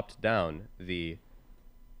like adopt down the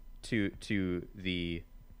to the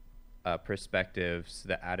perspectives,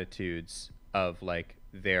 the attitudes of like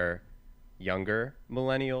their younger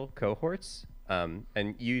millennial cohorts. And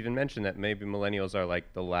you even mentioned that maybe millennials are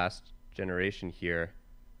like the last generation here.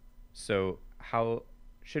 So how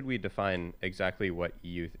should we define exactly what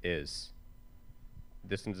youth is?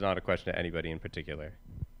 This is not a question to anybody in particular.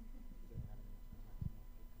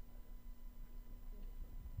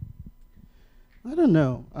 I don't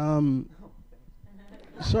know.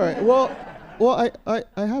 Sorry. Well, I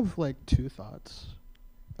have like two thoughts.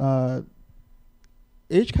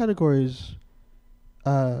 Age categories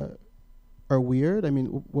are weird. I mean,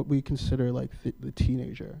 what we consider like the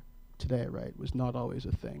teenager today, right, was not always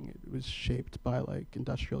a thing. It was shaped by like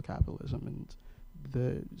industrial capitalism and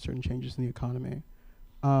the certain changes in the economy.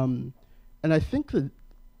 And I think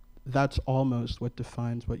that's almost what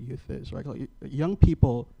defines what youth is, right? Like, young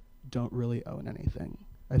people don't really own anything,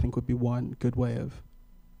 I think would be one good way of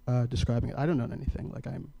describing it. I don't own anything. Like,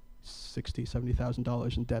 I'm $60,000,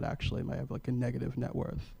 $70,000 in debt, actually. I have like a negative net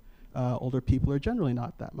worth. Older people are generally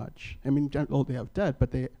not that much. I mean, they have debt,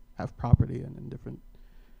 but they have property and different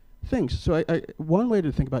things. So one way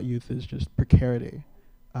to think about youth is just precarity,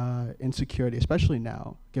 insecurity, especially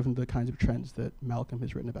now, given the kinds of trends that Malcolm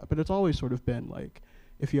has written about. But it's always sort of been like,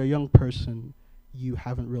 if you're a young person, you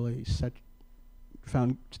haven't really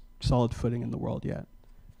found solid footing in the world yet.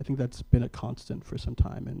 I think that's been a constant for some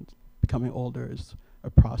time, and becoming older is a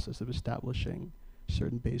process of establishing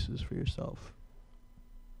certain bases for yourself.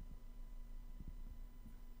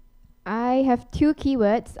 I have two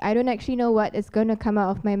keywords. I don't actually know what is going to come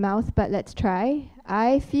out of my mouth, but let's try.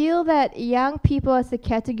 I feel that young people as a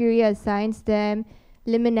category assigns them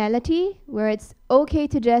liminality, where it's okay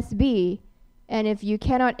to just be. And if you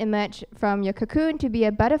cannot emerge from your cocoon to be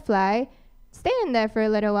a butterfly, stay in there for a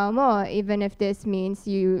little while more, even if this means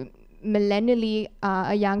you millennially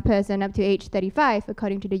are a young person up to age 35,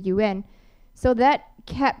 according to the UN. So that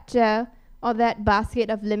capture or that basket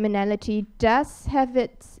of liminality does have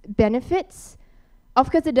its benefits.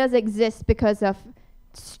 Of course, it does exist because of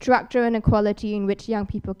structural inequality in which young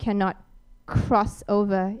people cannot cross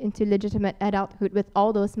over into legitimate adulthood with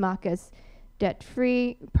all those markers: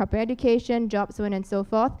 debt-free, proper education, jobs, so on and so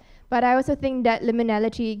forth. But I also think that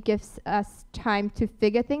liminality gives us time to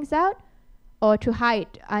figure things out, or to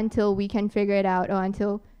hide until we can figure it out, or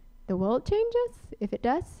until the world changes, if it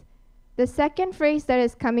does. The second phrase that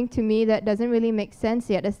is coming to me that doesn't really make sense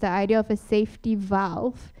yet is the idea of a safety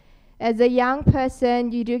valve. As a young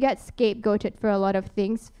person, you do get scapegoated for a lot of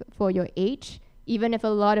things for your age, even if a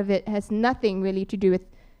lot of it has nothing really to do with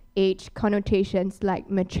age connotations like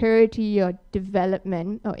maturity or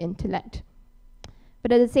development or intellect.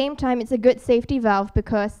 But at the same time, it's a good safety valve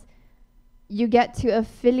because you get to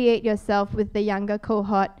affiliate yourself with the younger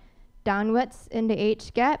cohort downwards in the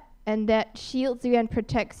age gap, and that shields you and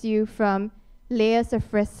protects you from layers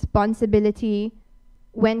of responsibility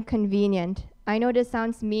when convenient. I know this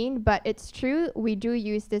sounds mean, but it's true. We do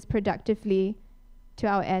use this productively to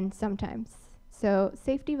our end sometimes. So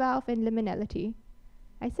safety valve and liminality.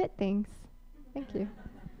 I said things. Thank you.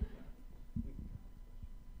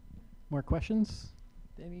 More questions?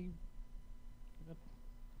 Any?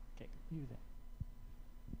 Okay, you there.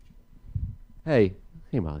 Hey,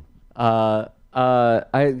 Molly.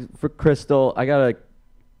 For Crystal, I got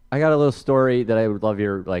a little story that I would love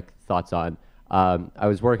your thoughts on. I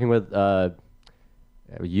was working with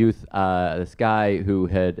youth, this guy who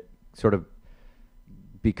had sort of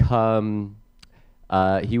become.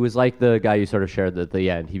 He was like the guy you sort of shared at the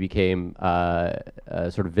end. He became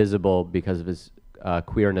sort of visible because of his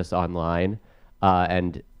queerness online,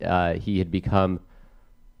 and he had become.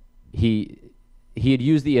 He had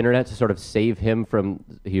used the internet to sort of save him from.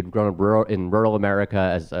 He had grown up in rural America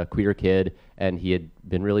as a queer kid, and he had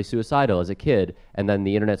been really suicidal as a kid. And then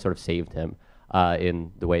the internet sort of saved him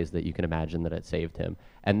in the ways that you can imagine that it saved him.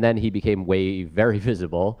 And then he became very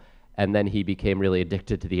visible. And then he became really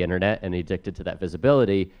addicted to the internet and addicted to that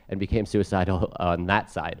visibility and became suicidal on that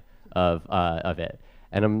side of it.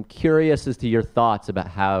 And I'm curious as to your thoughts about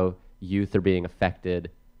how youth are being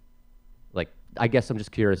affected. I guess I'm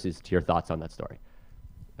just curious as to your thoughts on that story.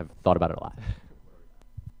 I've thought about it a lot.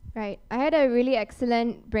 Right. I had a really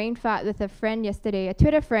excellent brain fart with a friend yesterday, a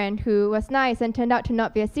Twitter friend who was nice and turned out to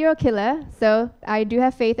not be a serial killer. So I do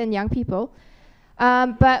have faith in young people.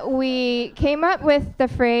 But we came up with the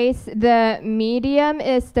phrase, the medium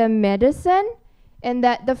is the medicine, and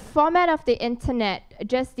that the format of the internet,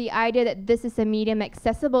 just the idea that this is a medium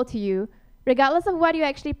accessible to you, regardless of what you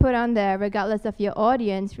actually put on there, regardless of your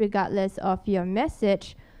audience, regardless of your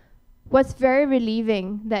message, was very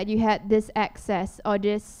relieving that you had this access or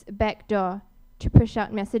this backdoor to push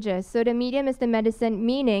out messages. So the medium is the medicine,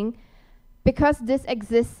 meaning because this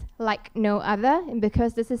exists like no other, and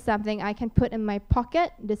because this is something I can put in my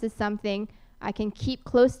pocket, this is something I can keep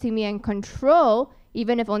close to me and control,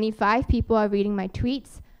 even if only 5 people are reading my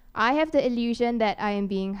tweets, I have the illusion that I am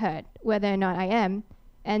being heard, whether or not I am.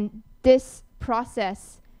 And this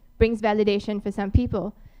process brings validation for some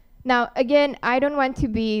people. Now, again, I don't want to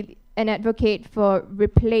be an advocate for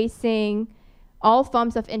replacing all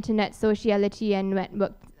forms of internet sociality and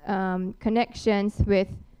network connections with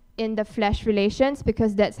in-the-flesh relations,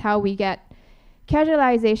 because that's how we get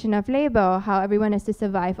casualization of labor, how everyone has to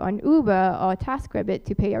survive on Uber or TaskRabbit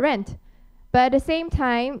to pay your rent. But at the same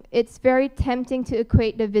time, it's very tempting to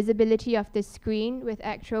equate the visibility of the screen with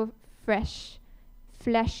actual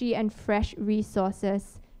flashy and fresh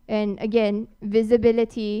resources. And again,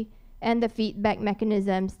 visibility and the feedback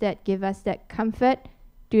mechanisms that give us that comfort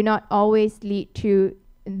do not always lead to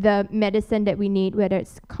the medicine that we need, whether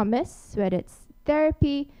it's commerce, whether it's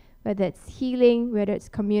therapy, whether it's healing, whether it's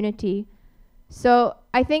community. So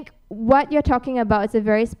I think what you're talking about is a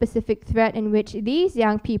very specific threat in which these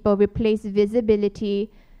young people replace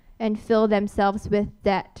visibility and fill themselves with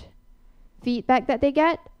that feedback that they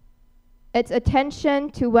get. It's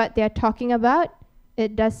attention to what they're talking about.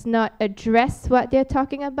 It does not address what they're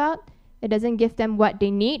talking about. It doesn't give them what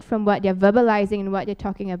they need from what they're verbalizing and what they're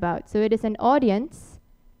talking about. So it is an audience,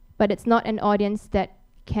 but it's not an audience that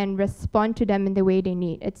can respond to them in the way they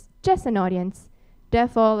need. It's just an audience.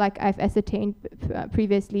 Therefore, like I've ascertained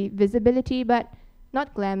previously, visibility but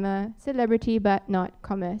not glamour, celebrity but not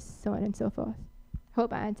commerce, so on and so forth.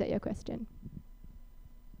 Hope I answered your question.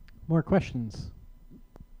 More questions?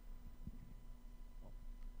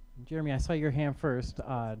 Jeremy, I saw your hand first.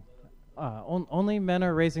 Only men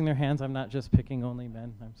are raising their hands. I'm not just picking only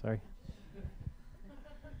men. I'm sorry.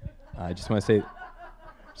 I just want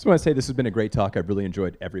to say this has been a great talk. I've really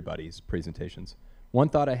enjoyed everybody's presentations. One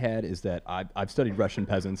thought I had is that I've studied Russian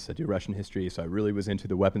peasants. I do Russian history, so I really was into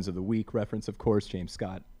the weapons of the weak reference, of course, James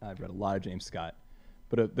Scott. I've read a lot of James Scott.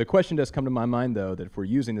 But the question does come to my mind, though, that if we're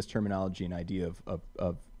using this terminology and idea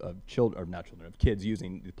of children, or not children, of kids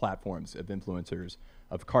using the platforms of influencers,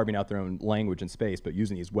 of carving out their own language and space, but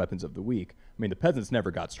using these weapons of the weak, I mean, the peasants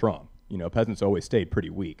never got strong. You know, peasants always stayed pretty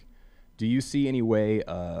weak. Do you see any way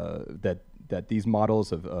that these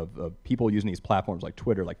models of people using these platforms like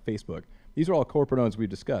Twitter, like Facebook, these are all corporate owners we've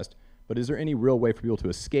discussed, but is there any real way for people to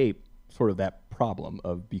escape sort of that problem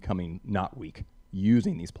of becoming not weak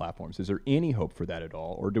using these platforms? Is there any hope for that at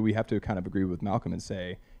all? Or do we have to kind of agree with Malcolm and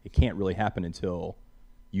say it can't really happen until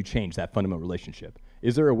you change that fundamental relationship?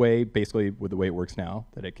 Is there a way, basically with the way it works now,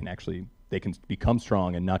 that it can actually, they can become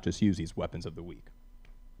strong and not just use these weapons of the weak?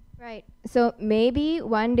 Right. So maybe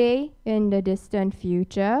one day in the distant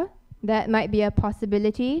future, that might be a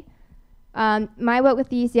possibility. My work with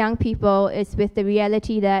these young people is with the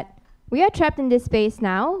reality that we are trapped in this space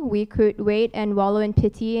now. We could wait and wallow in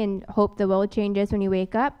pity and hope the world changes when we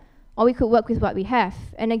wake up, or we could work with what we have.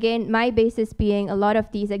 And again, my basis being a lot of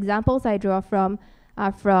these examples I draw from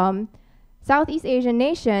are from Southeast Asian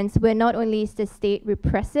nations, where not only is the state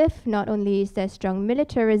repressive, not only is there strong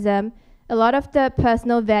militarism, a lot of the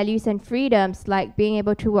personal values and freedoms, like being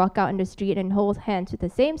able to walk out in the street and hold hands with a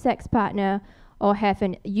same-sex partner, or have a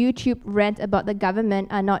YouTube rant about the government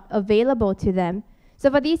are not available to them. So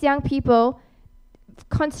for these young people,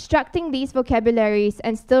 constructing these vocabularies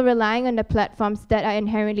and still relying on the platforms that are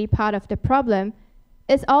inherently part of the problem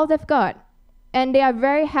is all they've got. And they are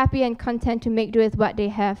very happy and content to make do with what they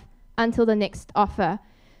have until the next offer.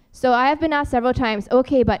 So I have been asked several times,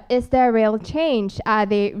 okay, but is there real change? Are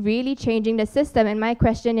they really changing the system? And my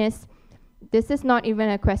question is, this is not even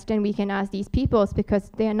a question we can ask these people because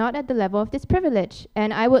they are not at the level of this privilege.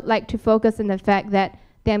 And I would like to focus on the fact that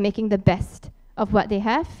they're making the best of what they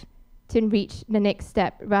have to reach the next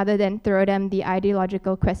step rather than throw them the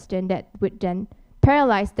ideological question that would then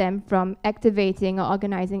paralyze them from activating or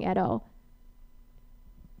organizing at all.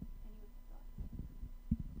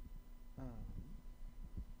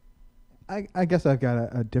 I guess I've got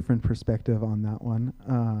a different perspective on that one,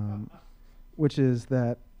 which is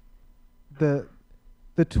that the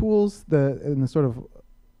tools, and the sort of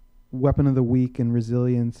weapon of the week and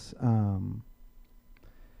resilience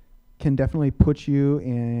can definitely put you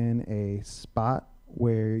in a spot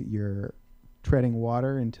where you're treading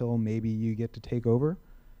water until maybe you get to take over.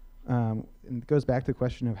 And it goes back to the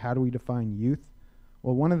question of how do we define youth?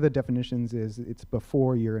 Well, one of the definitions is it's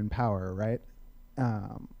before you're in power, right?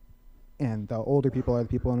 And the older people are the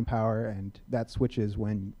people in power, and that switches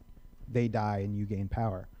when they die and you gain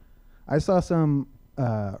power. I saw some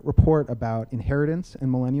report about inheritance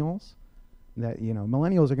and millennials, that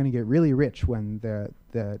millennials are going to get really rich when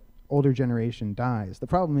the older generation dies. The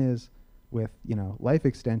problem is with life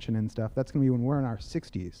extension and stuff, that's going to be when we're in our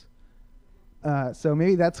 60s. So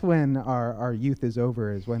maybe that's when our youth is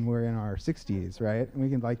over, is when we're in our 60s, right? And we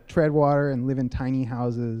can tread water and live in tiny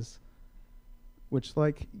houses, which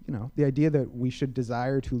the idea that we should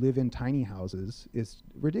desire to live in tiny houses is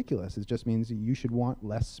ridiculous. It just means that you should want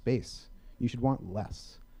less space. You should want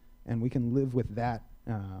less. And we can live with that,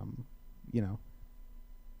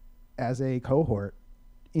 as a cohort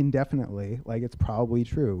indefinitely. It's probably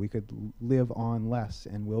true. We could live on less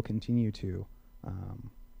and will continue to.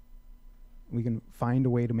 We can find a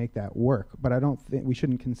way to make that work, but I don't think we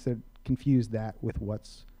shouldn't confuse that with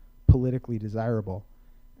what's politically desirable.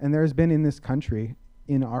 And there's been in this country,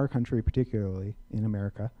 in our country particularly, in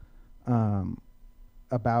America,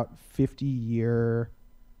 about 50-year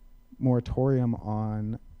moratorium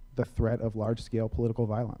on the threat of large-scale political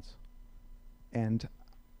violence. And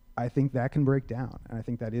I think that can break down, and I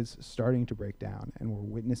think that is starting to break down, and we're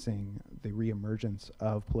witnessing the reemergence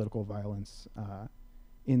of political violence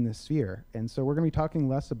in this sphere. And so we're going to be talking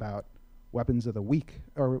less about weapons of the week,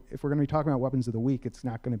 or if we're going to be talking about weapons of the week, it's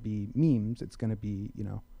not going to be memes, it's going to be,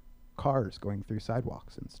 cars going through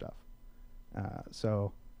sidewalks and stuff.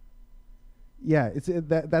 So yeah,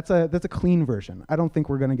 that's a clean version. I don't think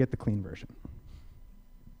we're going to get the clean version.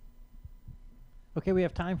 Okay, we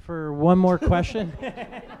have time for one more question. We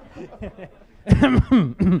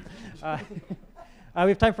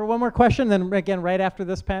have time for one more question, then again, right after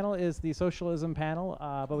this panel is the socialism panel,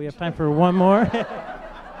 but we have time for one more.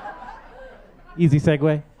 Easy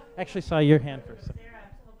segue. Actually saw your hand first. So.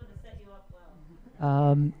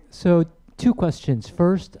 So 2 questions.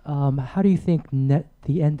 First, how do you think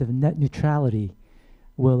the end of net neutrality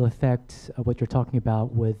will affect what you're talking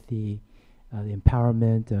about with the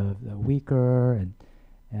empowerment of the weaker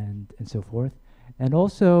and so forth? And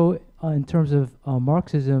also, in terms of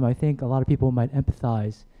Marxism, I think a lot of people might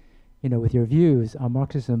empathize, with your views on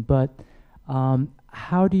Marxism. But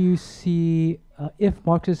how do you see if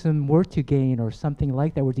Marxism were to gain, or something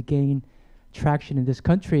like that were to gain traction in this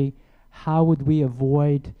country? How would we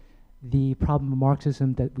avoid the problem of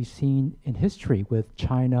Marxism that we've seen in history with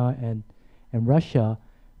China and Russia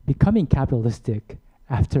becoming capitalistic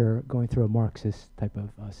after going through a Marxist type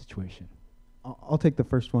of situation? I'll take the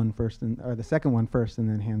first one first, or the second one first, and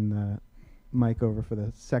then hand the mic over for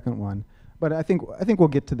the second one. But I think we'll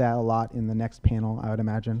get to that a lot in the next panel, I would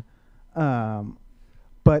imagine.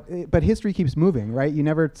 But history keeps moving, right? You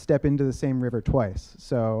never step into the same river twice.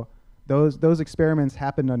 So those experiments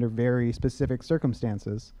happened under very specific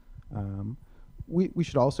circumstances. We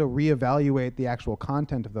should also reevaluate the actual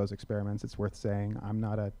content of those experiments. It's worth saying. I'm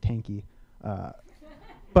not a tanky,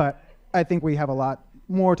 but I think we have a lot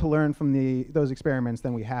more to learn from those experiments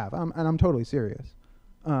than we have, and I'm totally serious.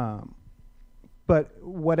 But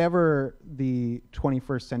whatever the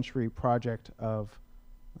 21st century project of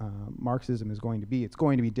Marxism is going to be, it's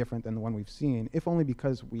going to be different than the one we've seen, if only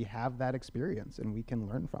because we have that experience and we can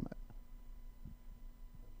learn from it.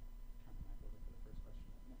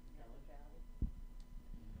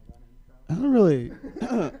 I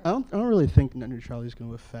don't really think net neutrality is going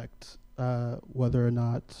to affect whether or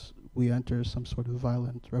not we enter some sort of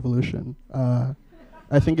violent revolution.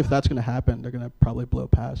 I think if that's going to happen, they're going to probably blow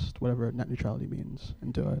past whatever net neutrality means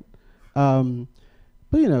and do it.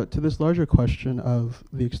 But you know, to this larger question of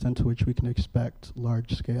the extent to which we can expect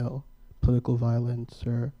large-scale political violence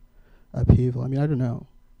or upheaval, I mean, I don't know.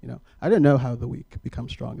 You know, I don't know how the weak become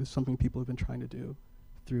strong. It's something people have been trying to do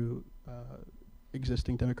through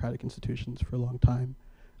existing democratic institutions for a long time.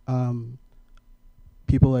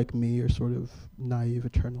 People like me are sort of naive,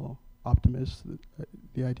 eternal optimists.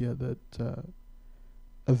 The idea that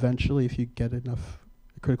eventually, if you get enough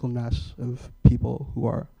critical mass of people who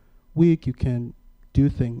are weak, you can do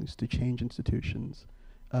things to change institutions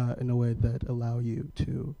in a way that allow you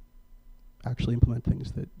to actually implement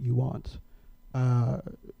things that you want.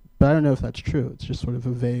 But I don't know if that's true. It's just sort of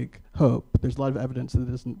a vague hope. There's a lot of evidence that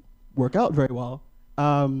it doesn't work out very well.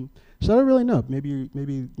 So I don't really know. Maybe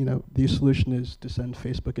you know, the solution is to send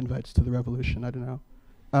Facebook invites to the revolution. I don't know.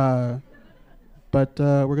 But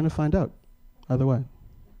we're going to find out either way.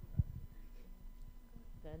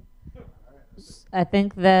 I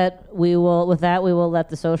think that we will let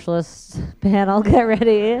the socialist panel get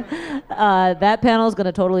ready. That panel is going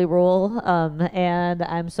to totally rule. And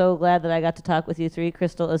I'm so glad that I got to talk with you three,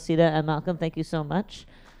 Crystal, Osita, and Malcolm. Thank you so much.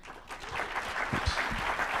 Thanks.